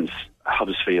against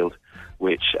Huddersfield,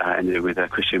 which ended with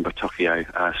Christian Bertocchio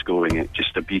scoring it.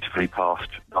 Just a beautifully passed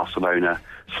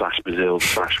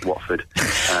Barcelona/Brazil/Watford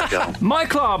goal. My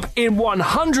club in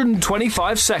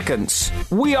 125 seconds.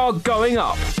 We are going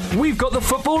up. We've got the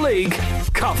Football League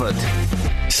covered.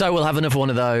 So we'll have another one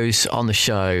of those on the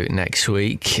show next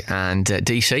week. And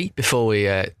DC, before we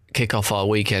kick off our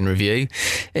weekend review,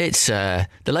 it's the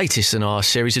latest in our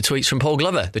series of tweets from Paul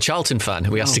Glover, the Charlton fan,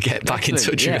 who we asked to get back in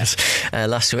touch with us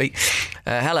last week.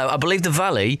 Hello, I believe the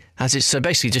Valley has its... So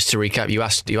basically, just to recap, you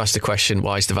asked the question,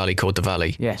 why is the Valley called the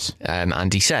Valley? Yes.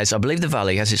 And he says, I believe the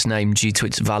Valley has its name due to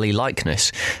its valley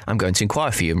likeness. I'm going to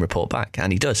inquire for you and report back.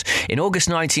 And he does. In August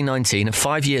 1919, a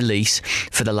 5-year lease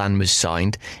for the land was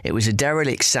signed. It was a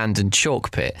derelict sand and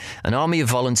chalk pit. An army of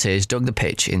volunteers dug the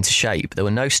pitch into shape. There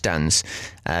were no stands,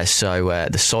 so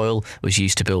the soil was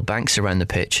used to build banks around the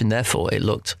pitch, and therefore it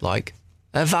looked like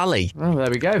a valley. Oh, there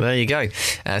we go. There you go.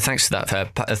 Thanks for that.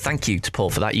 Thank you to Paul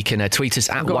for that. You can tweet us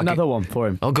at... I've got another one for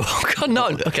him. Oh, God,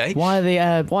 no. Okay.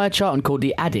 Why are Charlton called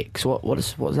the Addicts? What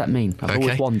does that mean? I've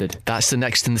always wondered. That's the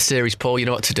next in the series, Paul. You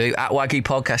know what to do. At Waggy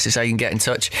Podcast is how you can get in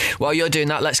touch. While you're doing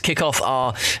that, let's kick off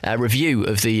our review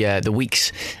of the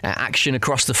week's action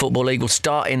across the Football League. We'll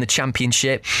start in the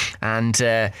Championship. And,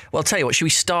 I'll tell you what, should we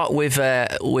start with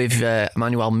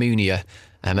Emmanuel Munier?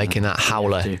 making that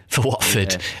howler for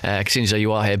Watford. Seeing as though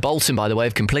you are here. Bolton, by the way,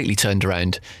 have completely turned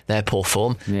around their poor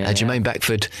form. Jermaine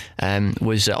Beckford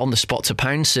was on the spot to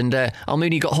pounce, and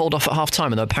Almouni got hauled off at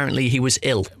half-time, although apparently he was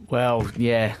ill. Well,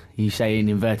 yeah, you say in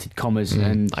inverted commas,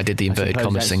 and I did the inverted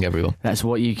commas thing, everyone. That's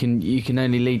what you can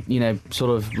only lead,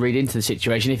 sort of read into the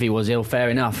situation. If he was ill, fair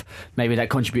enough. Maybe that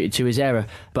contributed to his error,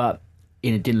 but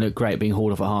it didn't look great being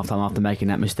hauled off at half-time after making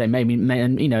that mistake.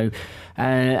 And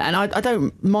I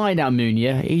don't mind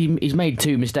Almunia. He's made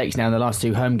 2 mistakes now in the last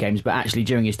 2 home games, but actually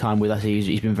during his time with us,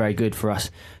 he's been very good for us.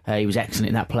 He was excellent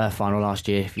in that player final last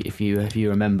year, if you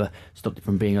remember. Stopped it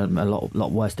from being a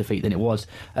lot worse defeat than it was.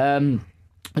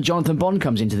 Jonathan Bond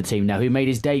comes into the team now, who made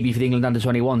his debut for the England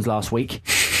under-21s last week.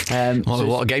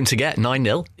 What a game to get,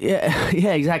 9-0.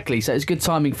 Yeah, exactly. So it's good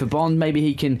timing for Bond. Maybe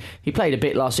he played a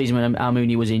bit last season when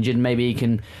Almouni was injured. Maybe he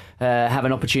can have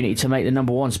an opportunity to make the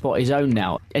number 1 spot his own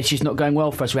now. It's just not going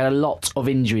well for us. We had a lot of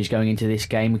injuries going into this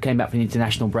game. We came back from the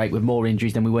international break with more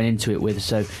injuries than we went into it with.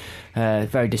 So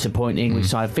very disappointing. We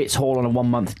signed Fitzhall on a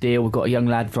 1-month deal. We've got a young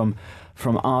lad from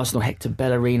Arsenal, Hector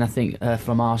Bellerin, I think,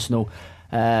 from Arsenal.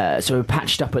 So we're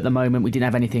patched up at the moment. We didn't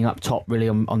have anything up top really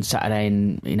on Saturday,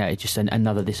 and it's just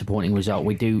another disappointing result.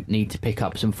 We do need to pick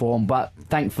up some form, but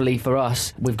thankfully for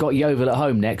us, we've got Yeovil at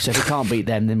home next, so if we can't beat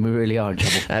them, then we really are in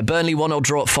trouble. Burnley 1-0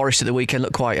 draw at Forest at the weekend.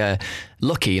 Looked quite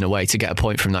lucky in a way to get a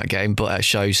point from that game, but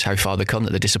shows how far they come, that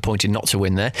they're disappointed not to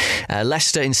win there.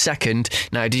 Leicester in second.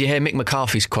 Now, did you hear Mick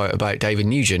McCarthy's quote about David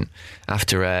Nugent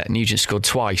after Nugent scored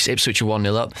twice? Ipswich were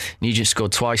 1-0 up. Nugent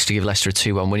scored twice to give Leicester a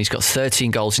 2-1 win. He's got 13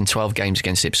 goals in 12 games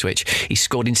against Ipswich. He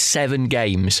scored in 7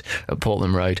 games at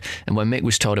Portman Road, and when Mick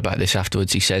was told about this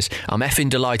afterwards, he says, "I'm effing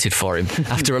delighted for him."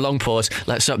 After a long pause,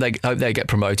 let's hope they get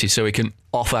promoted so he can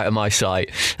off out of my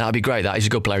sight. That'd be great. That is a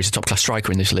good player. He's a top class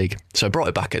striker in this league, so I brought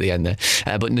it back at the end there.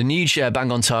 But the Nuge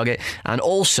bang on target, and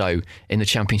also in the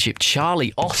Championship,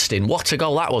 Charlie Austin. What a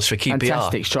goal that was for QPR.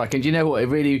 Fantastic strike. And do you know what, it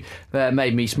really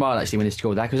made me smile actually when he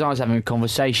scored that, because I was having a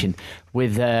conversation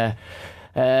with the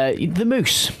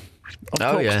Moose of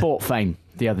Talk Sport fame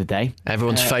the other day.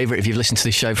 Everyone's favourite if you've listened to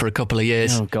this show for a couple of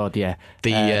years. Oh God, yeah.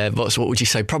 What would you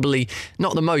say? Probably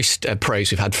not the most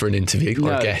praise we've had for an interview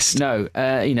or a guest. No,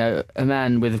 a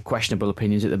man with questionable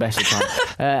opinions at the best of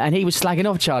times. And he was slagging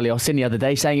off Charlie Austin the other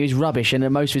day, saying he was rubbish and that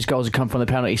most of his goals had come from the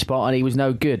penalty spot and he was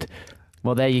no good.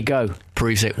 Well, there you go.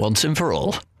 Proves it once and for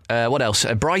all. What else?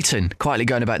 Brighton quietly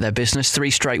going about their business. 3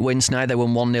 straight wins now. They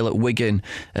won 1-0 at Wigan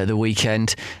at the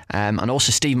weekend. And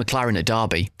also Steve McLaren at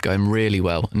Derby going really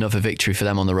well. Another victory for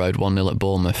them on the road, 1-0 at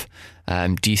Bournemouth.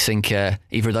 Do you think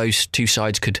either of those 2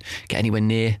 sides could get anywhere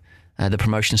near the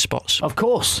promotion spots? Of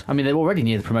course. I mean, they're already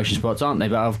near the promotion spots, aren't they?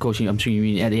 But of course, I'm sure you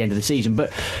mean at the end of the season.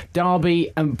 But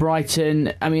Derby and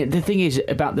Brighton, I mean, the thing is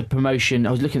about the promotion,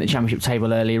 I was looking at the Championship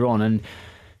table earlier on, and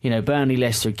Burnley,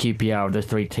 Leicester, QPR are the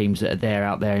 3 teams that are there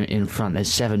out there in front.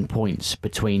 There's 7 points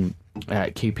between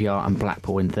QPR and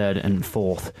Blackpool in 3rd and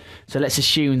 4th. So let's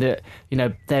assume that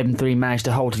them 3 manage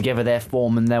to hold together their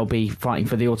form and they'll be fighting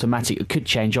for the automatic. It could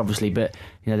change, obviously, but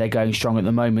they're going strong at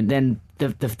the moment. Then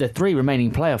the 3 remaining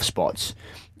playoff spots,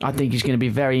 I think, is going to be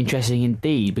very interesting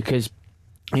indeed, because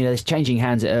there's changing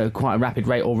hands at quite a rapid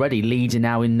rate already. Leeds are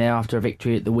now in there after a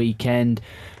victory at the weekend.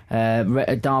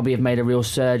 Derby have made a real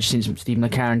surge since Steve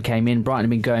McLaren came in. Brighton have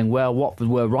been going well. Watford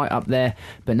were right up there,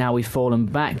 but now we've fallen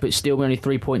back. But still, we're only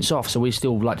 3 points off, so we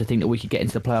still like to think that we could get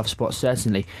into the playoff spot,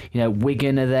 certainly.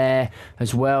 Wigan are there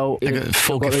as well. They've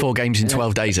got 4 games in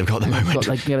 12 days they've got at the moment.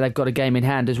 They've got a game in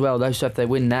hand as well, though, so if they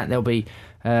win that, they'll be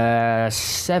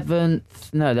 7th.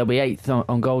 No, they'll be 8th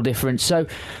on goal difference. So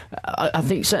I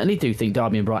certainly do think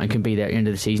Derby and Brighton can be there at the end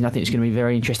of the season. I think it's going to be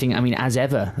very interesting. I mean, as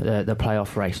ever, the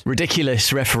playoff race.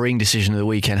 Ridiculous refereeing decision of the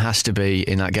weekend has to be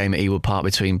in that game at Ewood Park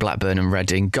between Blackburn and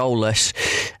Reading. Goalless,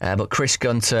 but Chris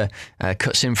Gunter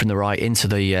cuts in from the right into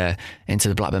the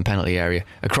Blackburn penalty area.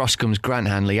 Across comes Grant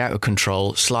Hanley, out of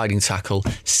control, sliding tackle,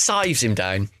 sives him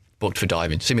down. Booked for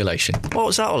diving. Simulation. What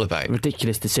was that all about?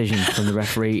 Ridiculous decision from the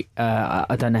referee.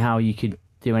 I don't know how you could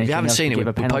do anything. If you haven't else seen to it,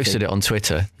 give we posted it on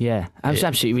Twitter. Yeah, it's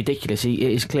absolutely ridiculous. It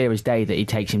is clear as day that he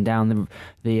takes him down.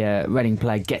 The Reading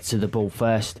player gets to the ball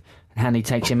first, and Hanley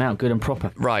takes him out good and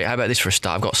proper. Right, how about this for a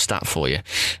start? I've got a stat for you.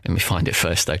 Let me find it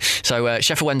first, though. So,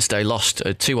 Sheffield Wednesday lost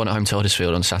 2-1 at home to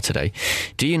Huddersfield on Saturday.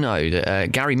 Do you know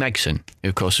that Gary Megson, who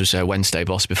of course was Wednesday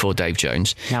boss before Dave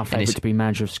Jones, now favourite to be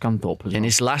manager of Scunthorpe as well. In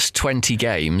his last 20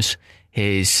 games,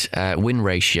 his win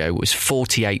ratio was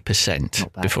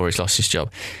 48% before he's lost his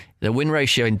job. The win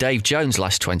ratio in Dave Jones'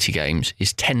 last 20 games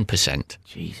is 10%.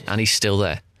 Jesus. And he's still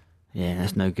there. Yeah,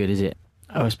 that's no good, is it?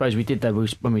 I suppose we did, though,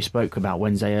 when we spoke about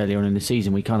Wednesday earlier on in the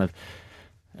season, we kind of...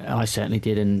 I certainly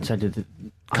did, and so did...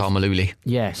 Carl Maluli.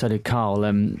 Yeah, so did Carl.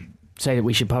 say that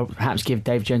we should perhaps give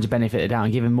Dave Jones a benefit of the doubt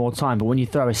and give him more time. But when you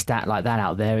throw a stat like that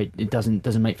out there, it doesn't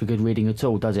make for good reading at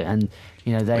all, does it? And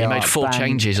he made 4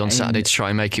 changes on Saturday to try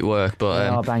and make it work, but they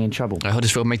are bang in trouble.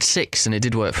 Huddersfield made 6, and it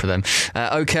did work for them.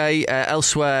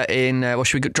 Elsewhere in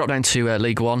should we drop down to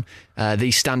League One? The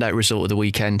standout result of the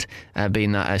weekend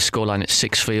being that scoreline at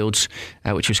Sixfields,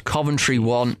 which was Coventry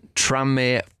 1,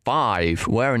 Tranmere 5.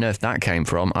 Where on earth that came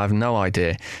from, I have no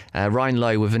idea. Ryan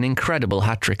Lowe with an incredible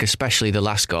hat-trick, especially the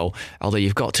last goal. Although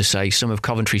you've got to say, some of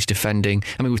Coventry's defending,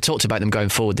 I mean, we've talked about them going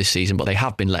forward this season, but they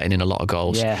have been letting in a lot of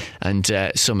goals. Yeah. And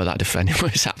some of that defending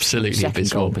was absolutely abysmal.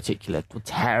 Second goal in particular,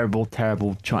 terrible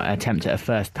attempt at a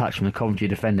first touch from the Coventry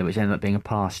defender, which ended up being a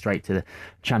pass straight to the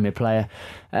Tranmere player.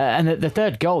 And the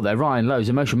third goal there, Ryan Lowe's,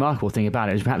 the most remarkable thing about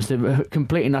it is perhaps the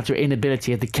complete and utter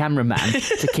inability of the cameraman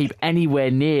to keep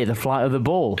anywhere near the flight of the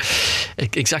ball.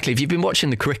 Exactly. If you've been watching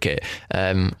the cricket,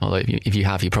 although if you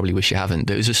have, you probably wish you haven't,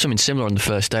 there was something similar on the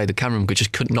first day. The cameraman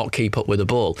could not keep up with the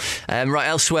ball. Right,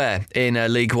 elsewhere in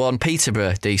League One,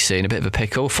 Peterborough DC in a bit of a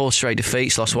pickle. 4 straight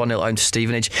defeats, lost 1-0 home to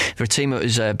Stevenage. For a team that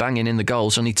was banging in the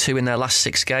goals, only 2 in their last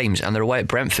 6 games, and they're away at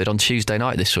Brentford on Tuesday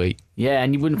night this week. Yeah,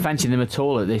 and you wouldn't fancy them at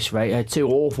all at this rate. 2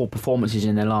 awful performances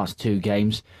in their last 2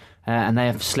 games. And they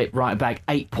have slipped right back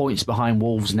 8 points behind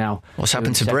Wolves now. What's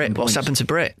happened to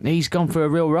Britt? He's gone for a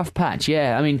real rough patch,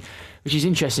 yeah. I mean, which is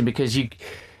interesting because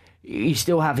you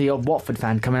still have the odd Watford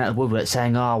fan coming out of the woodwork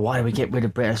saying, why do we get rid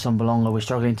of Britt Assombalonga? We're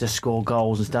struggling to score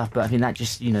goals and stuff. But I think that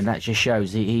just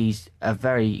shows that he's a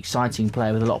very exciting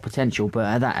player with a lot of potential. But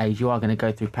at that age, you are going to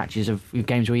go through patches of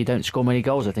games where you don't score many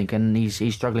goals, I think, and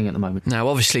he's struggling at the moment. Now,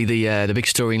 obviously, the big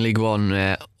story in League One,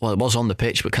 it was on the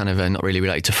pitch, but kind of not really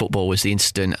related to football, was the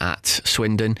incident at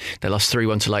Swindon. They lost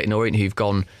 3-1 to Leyton Orient, who've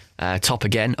gone top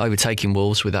again, overtaking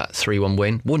Wolves with that 3-1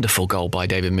 win. Wonderful goal by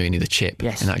David Mooney, the chip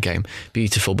in that game.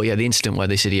 Beautiful. But yeah, the incident where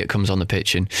this idiot comes on the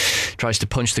pitch and tries to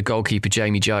punch the goalkeeper,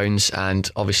 Jamie Jones, and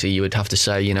obviously you would have to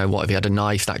say, what if he had a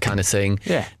knife, that kind of thing.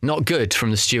 Yeah. Not good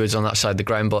from the stewards on that side of the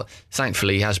ground, but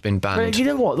thankfully he has been banned. But you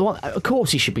know what? Of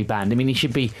course he should be banned. I mean, he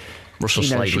should be... Russell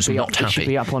Slade was not happy. He should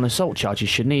be up on assault charges,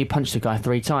 shouldn't he? He punched the guy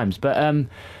 3 times. But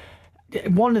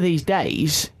one of these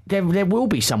days, there will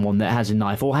be someone that has a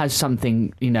knife or has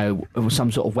something,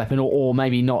 some sort of weapon, or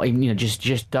maybe not even,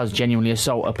 just does genuinely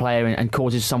assault a player and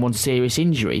causes someone serious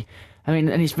injury. I mean,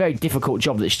 and it's a very difficult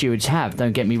job that stewards have,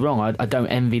 don't get me wrong. I don't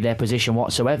envy their position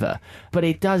whatsoever. But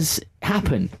it does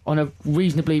happen on a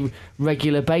reasonably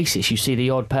regular basis. You see the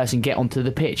odd person get onto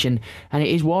the pitch, and it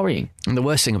is worrying. And the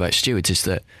worst thing about stewards is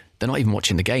that they're not even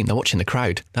watching the game, they're watching the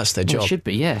crowd. That's their job. It should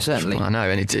be, yeah, certainly. I know,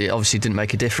 and it obviously didn't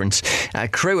make a difference.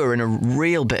 Crewe are in a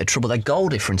real bit of trouble. Their goal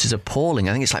difference is appalling.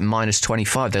 I think it's like minus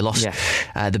 25. They lost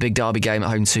the big derby game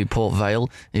at home to Port Vale.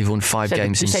 They've won 5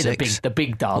 games in 6. The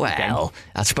big derby game. Well,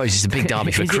 I suppose it's the big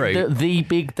derby for Crewe. Is it the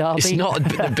big derby? It's not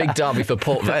the big derby for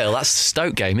Port Vale. That's the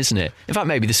Stoke game, isn't it? In fact,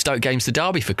 maybe the Stoke game's the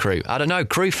derby for Crewe. I don't know.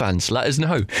 Crewe fans, let us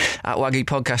know. At Waggy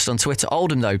Podcast on Twitter.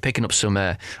 Oldham, though, picking up some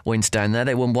wins down there.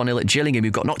 They won 1-0 at Gillingham,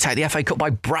 who got knocked out of the FA Cup by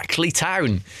Brackley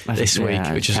Town this week,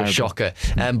 which is a shocker.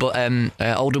 But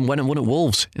Oldham went and won at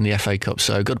Wolves in the FA Cup,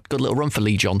 so good little run for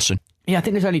Lee Johnson. Yeah, I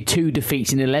think there's only 2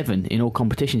 defeats in 11 in all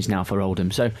competitions now for Oldham.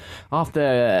 So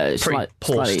after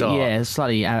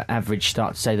slightly average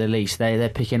start to say the least, they're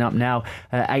picking up now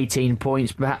 18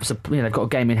 points. Perhaps they've got a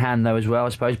game in hand though as well, I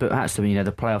suppose. But perhaps the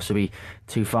playoffs will be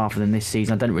too far for them this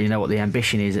season. I don't really know what the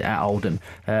ambition is at Oldham.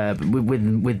 But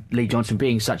with Lee Johnson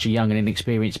being such a young and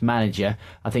inexperienced manager,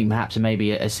 I think perhaps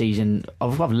maybe a season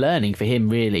of learning for him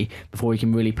really before he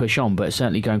can really push on. But it's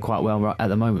certainly going quite well at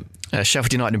the moment.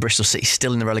 Sheffield United and Bristol City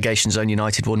still in the relegation zone.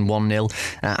 United won 1-0.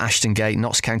 Ashton Gate,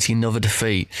 Notts County, another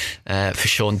defeat for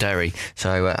Sean Derry.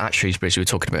 So at Shrewsbury, as we were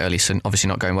talking about earlier, so obviously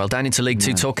not going well. Down into League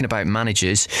 2, talking about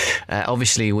managers.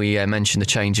 Obviously, we mentioned the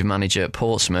change of manager at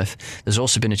Portsmouth. There's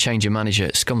also been a change of manager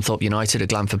at Scunthorpe United at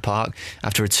Glanford Park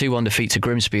after a 2-1 defeat to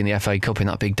Grimsby in the FA Cup in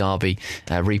that big derby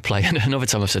replay. And another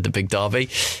time I've said the big derby.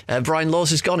 Brian Laws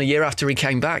has gone a year after he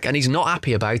came back, and he's not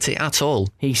happy about it at all.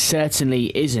 He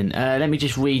certainly isn't. Let me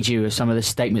just read you some of the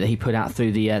statement that he put out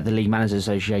through the League Managers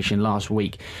Association last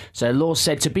week. So Laws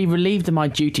said, "To be relieved of my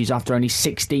duties after only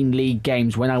 16 league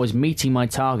games when I was meeting my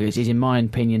targets is, in my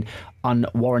opinion,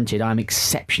 unwarranted. I am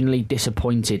exceptionally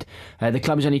disappointed. The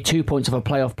club is only 2 points off a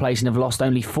playoff place and have lost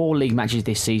only 4 league matches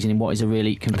this season in what is a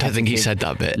really competitive I don't think he said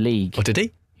that bit. League." Or did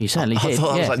he? He certainly did. I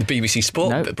thought that was like the BBC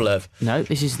Sport blurb. No,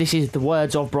 this is the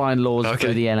words of Brian Laws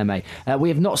through the LMA. We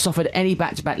have not suffered any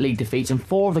back-to-back league defeats, and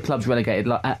 4 of the clubs relegated.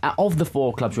 Of the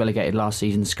 4 clubs relegated last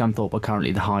season, Scunthorpe are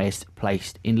currently the highest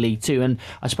placed in League 2. And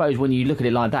I suppose when you look at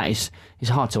it like that, it's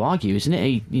hard to argue, isn't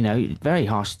it? Very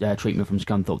harsh treatment from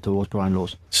Scunthorpe towards Brian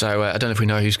Laws. So I don't know if we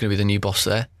know who's going to be the new boss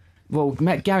there. Well,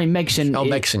 Gary Megson.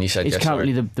 Megson, you said, is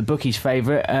currently the bookies'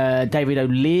 favourite. David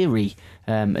O'Leary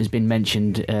has been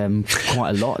mentioned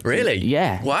quite a lot. Really?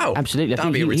 Yeah. Wow. Absolutely. I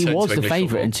think he was the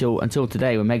favourite until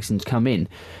today when Megson's come in.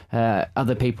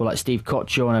 Other people like Steve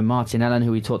Cotchaw and Martin Allen,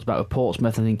 who we talked about with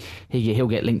Portsmouth, I think he'll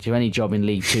get linked to any job in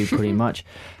League Two pretty much.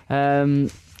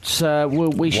 So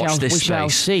we shall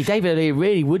see. David O'Leary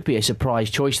really would be a surprise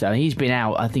choice, though. He's been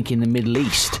out, I think, in the Middle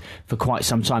East for quite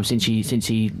some time since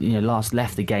he last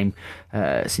left the game,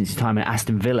 since his time at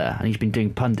Aston Villa, and he's been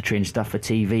doing punditry and stuff for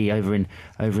TV over in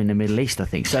the Middle East, I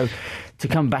think. So to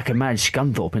come back and manage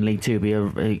Scunthorpe in League Two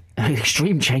would be an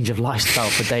extreme change of lifestyle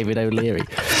for David O'Leary.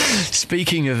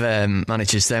 Speaking of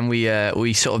managers, then we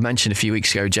sort of mentioned a few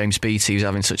weeks ago James Beattie was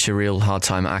having such a real hard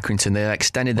time at Accrington. They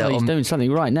extended their he's doing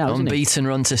something right now, isn't he? Unbeaten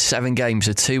run to 7 games,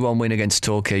 a 2-1 win against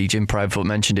Torquay. Jim Proudfoot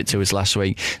mentioned it to us last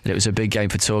week that it was a big game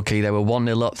for Torquay. They were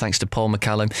 1-0 up thanks to Paul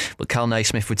McCallum, but Cal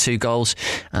Naismith with 2 goals,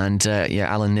 and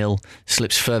Alan Neil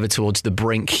slips further towards the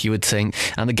brink, you would think.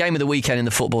 And the game of the weekend in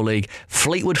the Football League,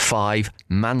 Fleetwood 5,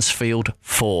 Mansfield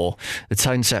 4. The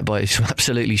tone set by some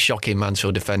absolutely shocking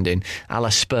Mansfield defending, a la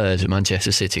Spurs at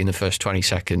Manchester City in the first 20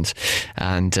 seconds.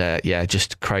 And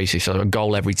just crazy. So a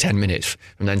goal every 10 minutes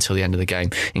from then till the end of the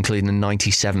game, including the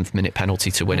 97th minute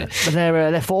penalty to win it. But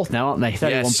they're fourth now, aren't they?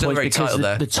 31 still points very because tight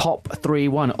there. The top 3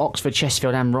 won. Oxford,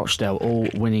 Chesterfield and Rochdale all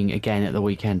winning again at the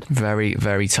weekend. Very,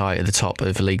 very tight at the top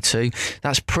of League Two.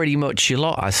 That's pretty much your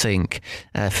lot, I think,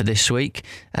 for this week.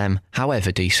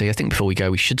 However, DC, I think before we go,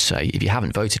 we should say, if you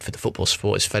haven't voted for the Football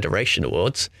Supporters Federation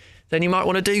Awards, then you might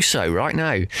want to do so right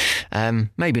now.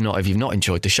 Maybe not if you've not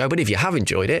enjoyed the show, but if you have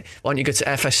enjoyed it, why don't you go to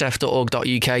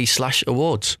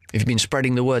fsf.org.uk/awards if you've been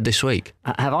spreading the word this week.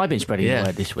 Have I been spreading the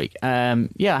word this week? I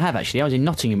have actually. I was in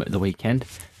Nottingham at the weekend,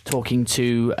 talking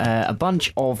to a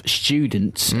bunch of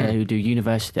students who do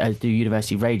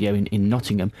university radio in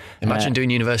Nottingham. Imagine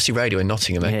doing university radio in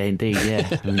Nottingham, eh? Yeah, indeed, yeah.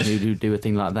 who do a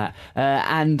thing like that.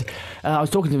 And I was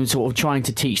talking to them, sort of trying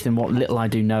to teach them what little I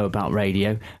do know about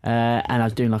radio. And I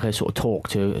was doing like a sort of talk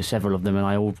to several of them, and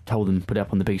I all told them to put it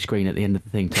up on the big screen at the end of the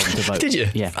thing, told them to vote. Did you?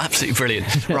 Yeah. Absolutely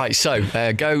brilliant. Right, so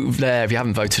go there if you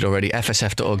haven't voted already,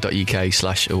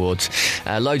 fsf.org.uk/awards.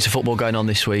 Loads of football going on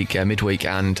this week, midweek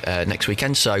and next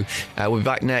weekend. So we'll be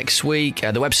back next week.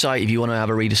 The website, if you want to have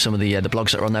a read of some of the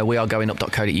blogs that are on there,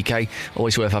 wearegoingup.co.uk.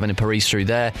 Always worth having a peruse through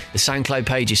there. The SoundCloud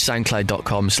page is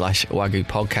soundcloud.com/Wagyu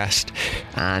Podcast.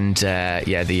 And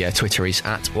the Twitter is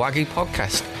 @Wagyu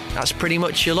Podcast. That's pretty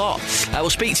much your lot. We'll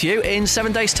speak to you in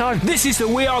 7 days' time. This is the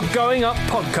We Are Going Up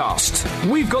podcast.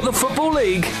 We've got the Football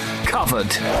League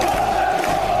covered.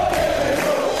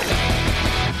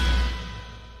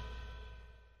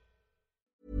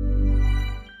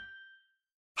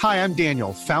 Hi, I'm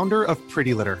Daniel, founder of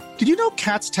Pretty Litter. Did you know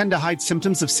cats tend to hide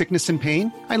symptoms of sickness and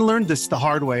pain? I learned this the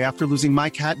hard way after losing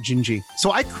my cat, Gingy.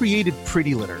 So I created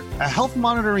Pretty Litter, a health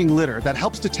monitoring litter that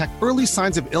helps detect early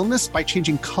signs of illness by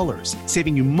changing colors,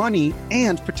 saving you money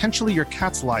and potentially your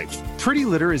cat's life. Pretty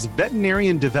Litter is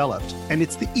veterinarian developed, and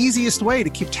it's the easiest way to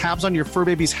keep tabs on your fur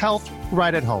baby's health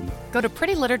right at home. Go to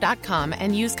prettylitter.com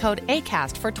and use code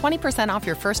ACAST for 20% off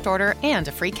your first order and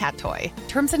a free cat toy.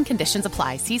 Terms and conditions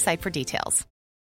apply. See site for details.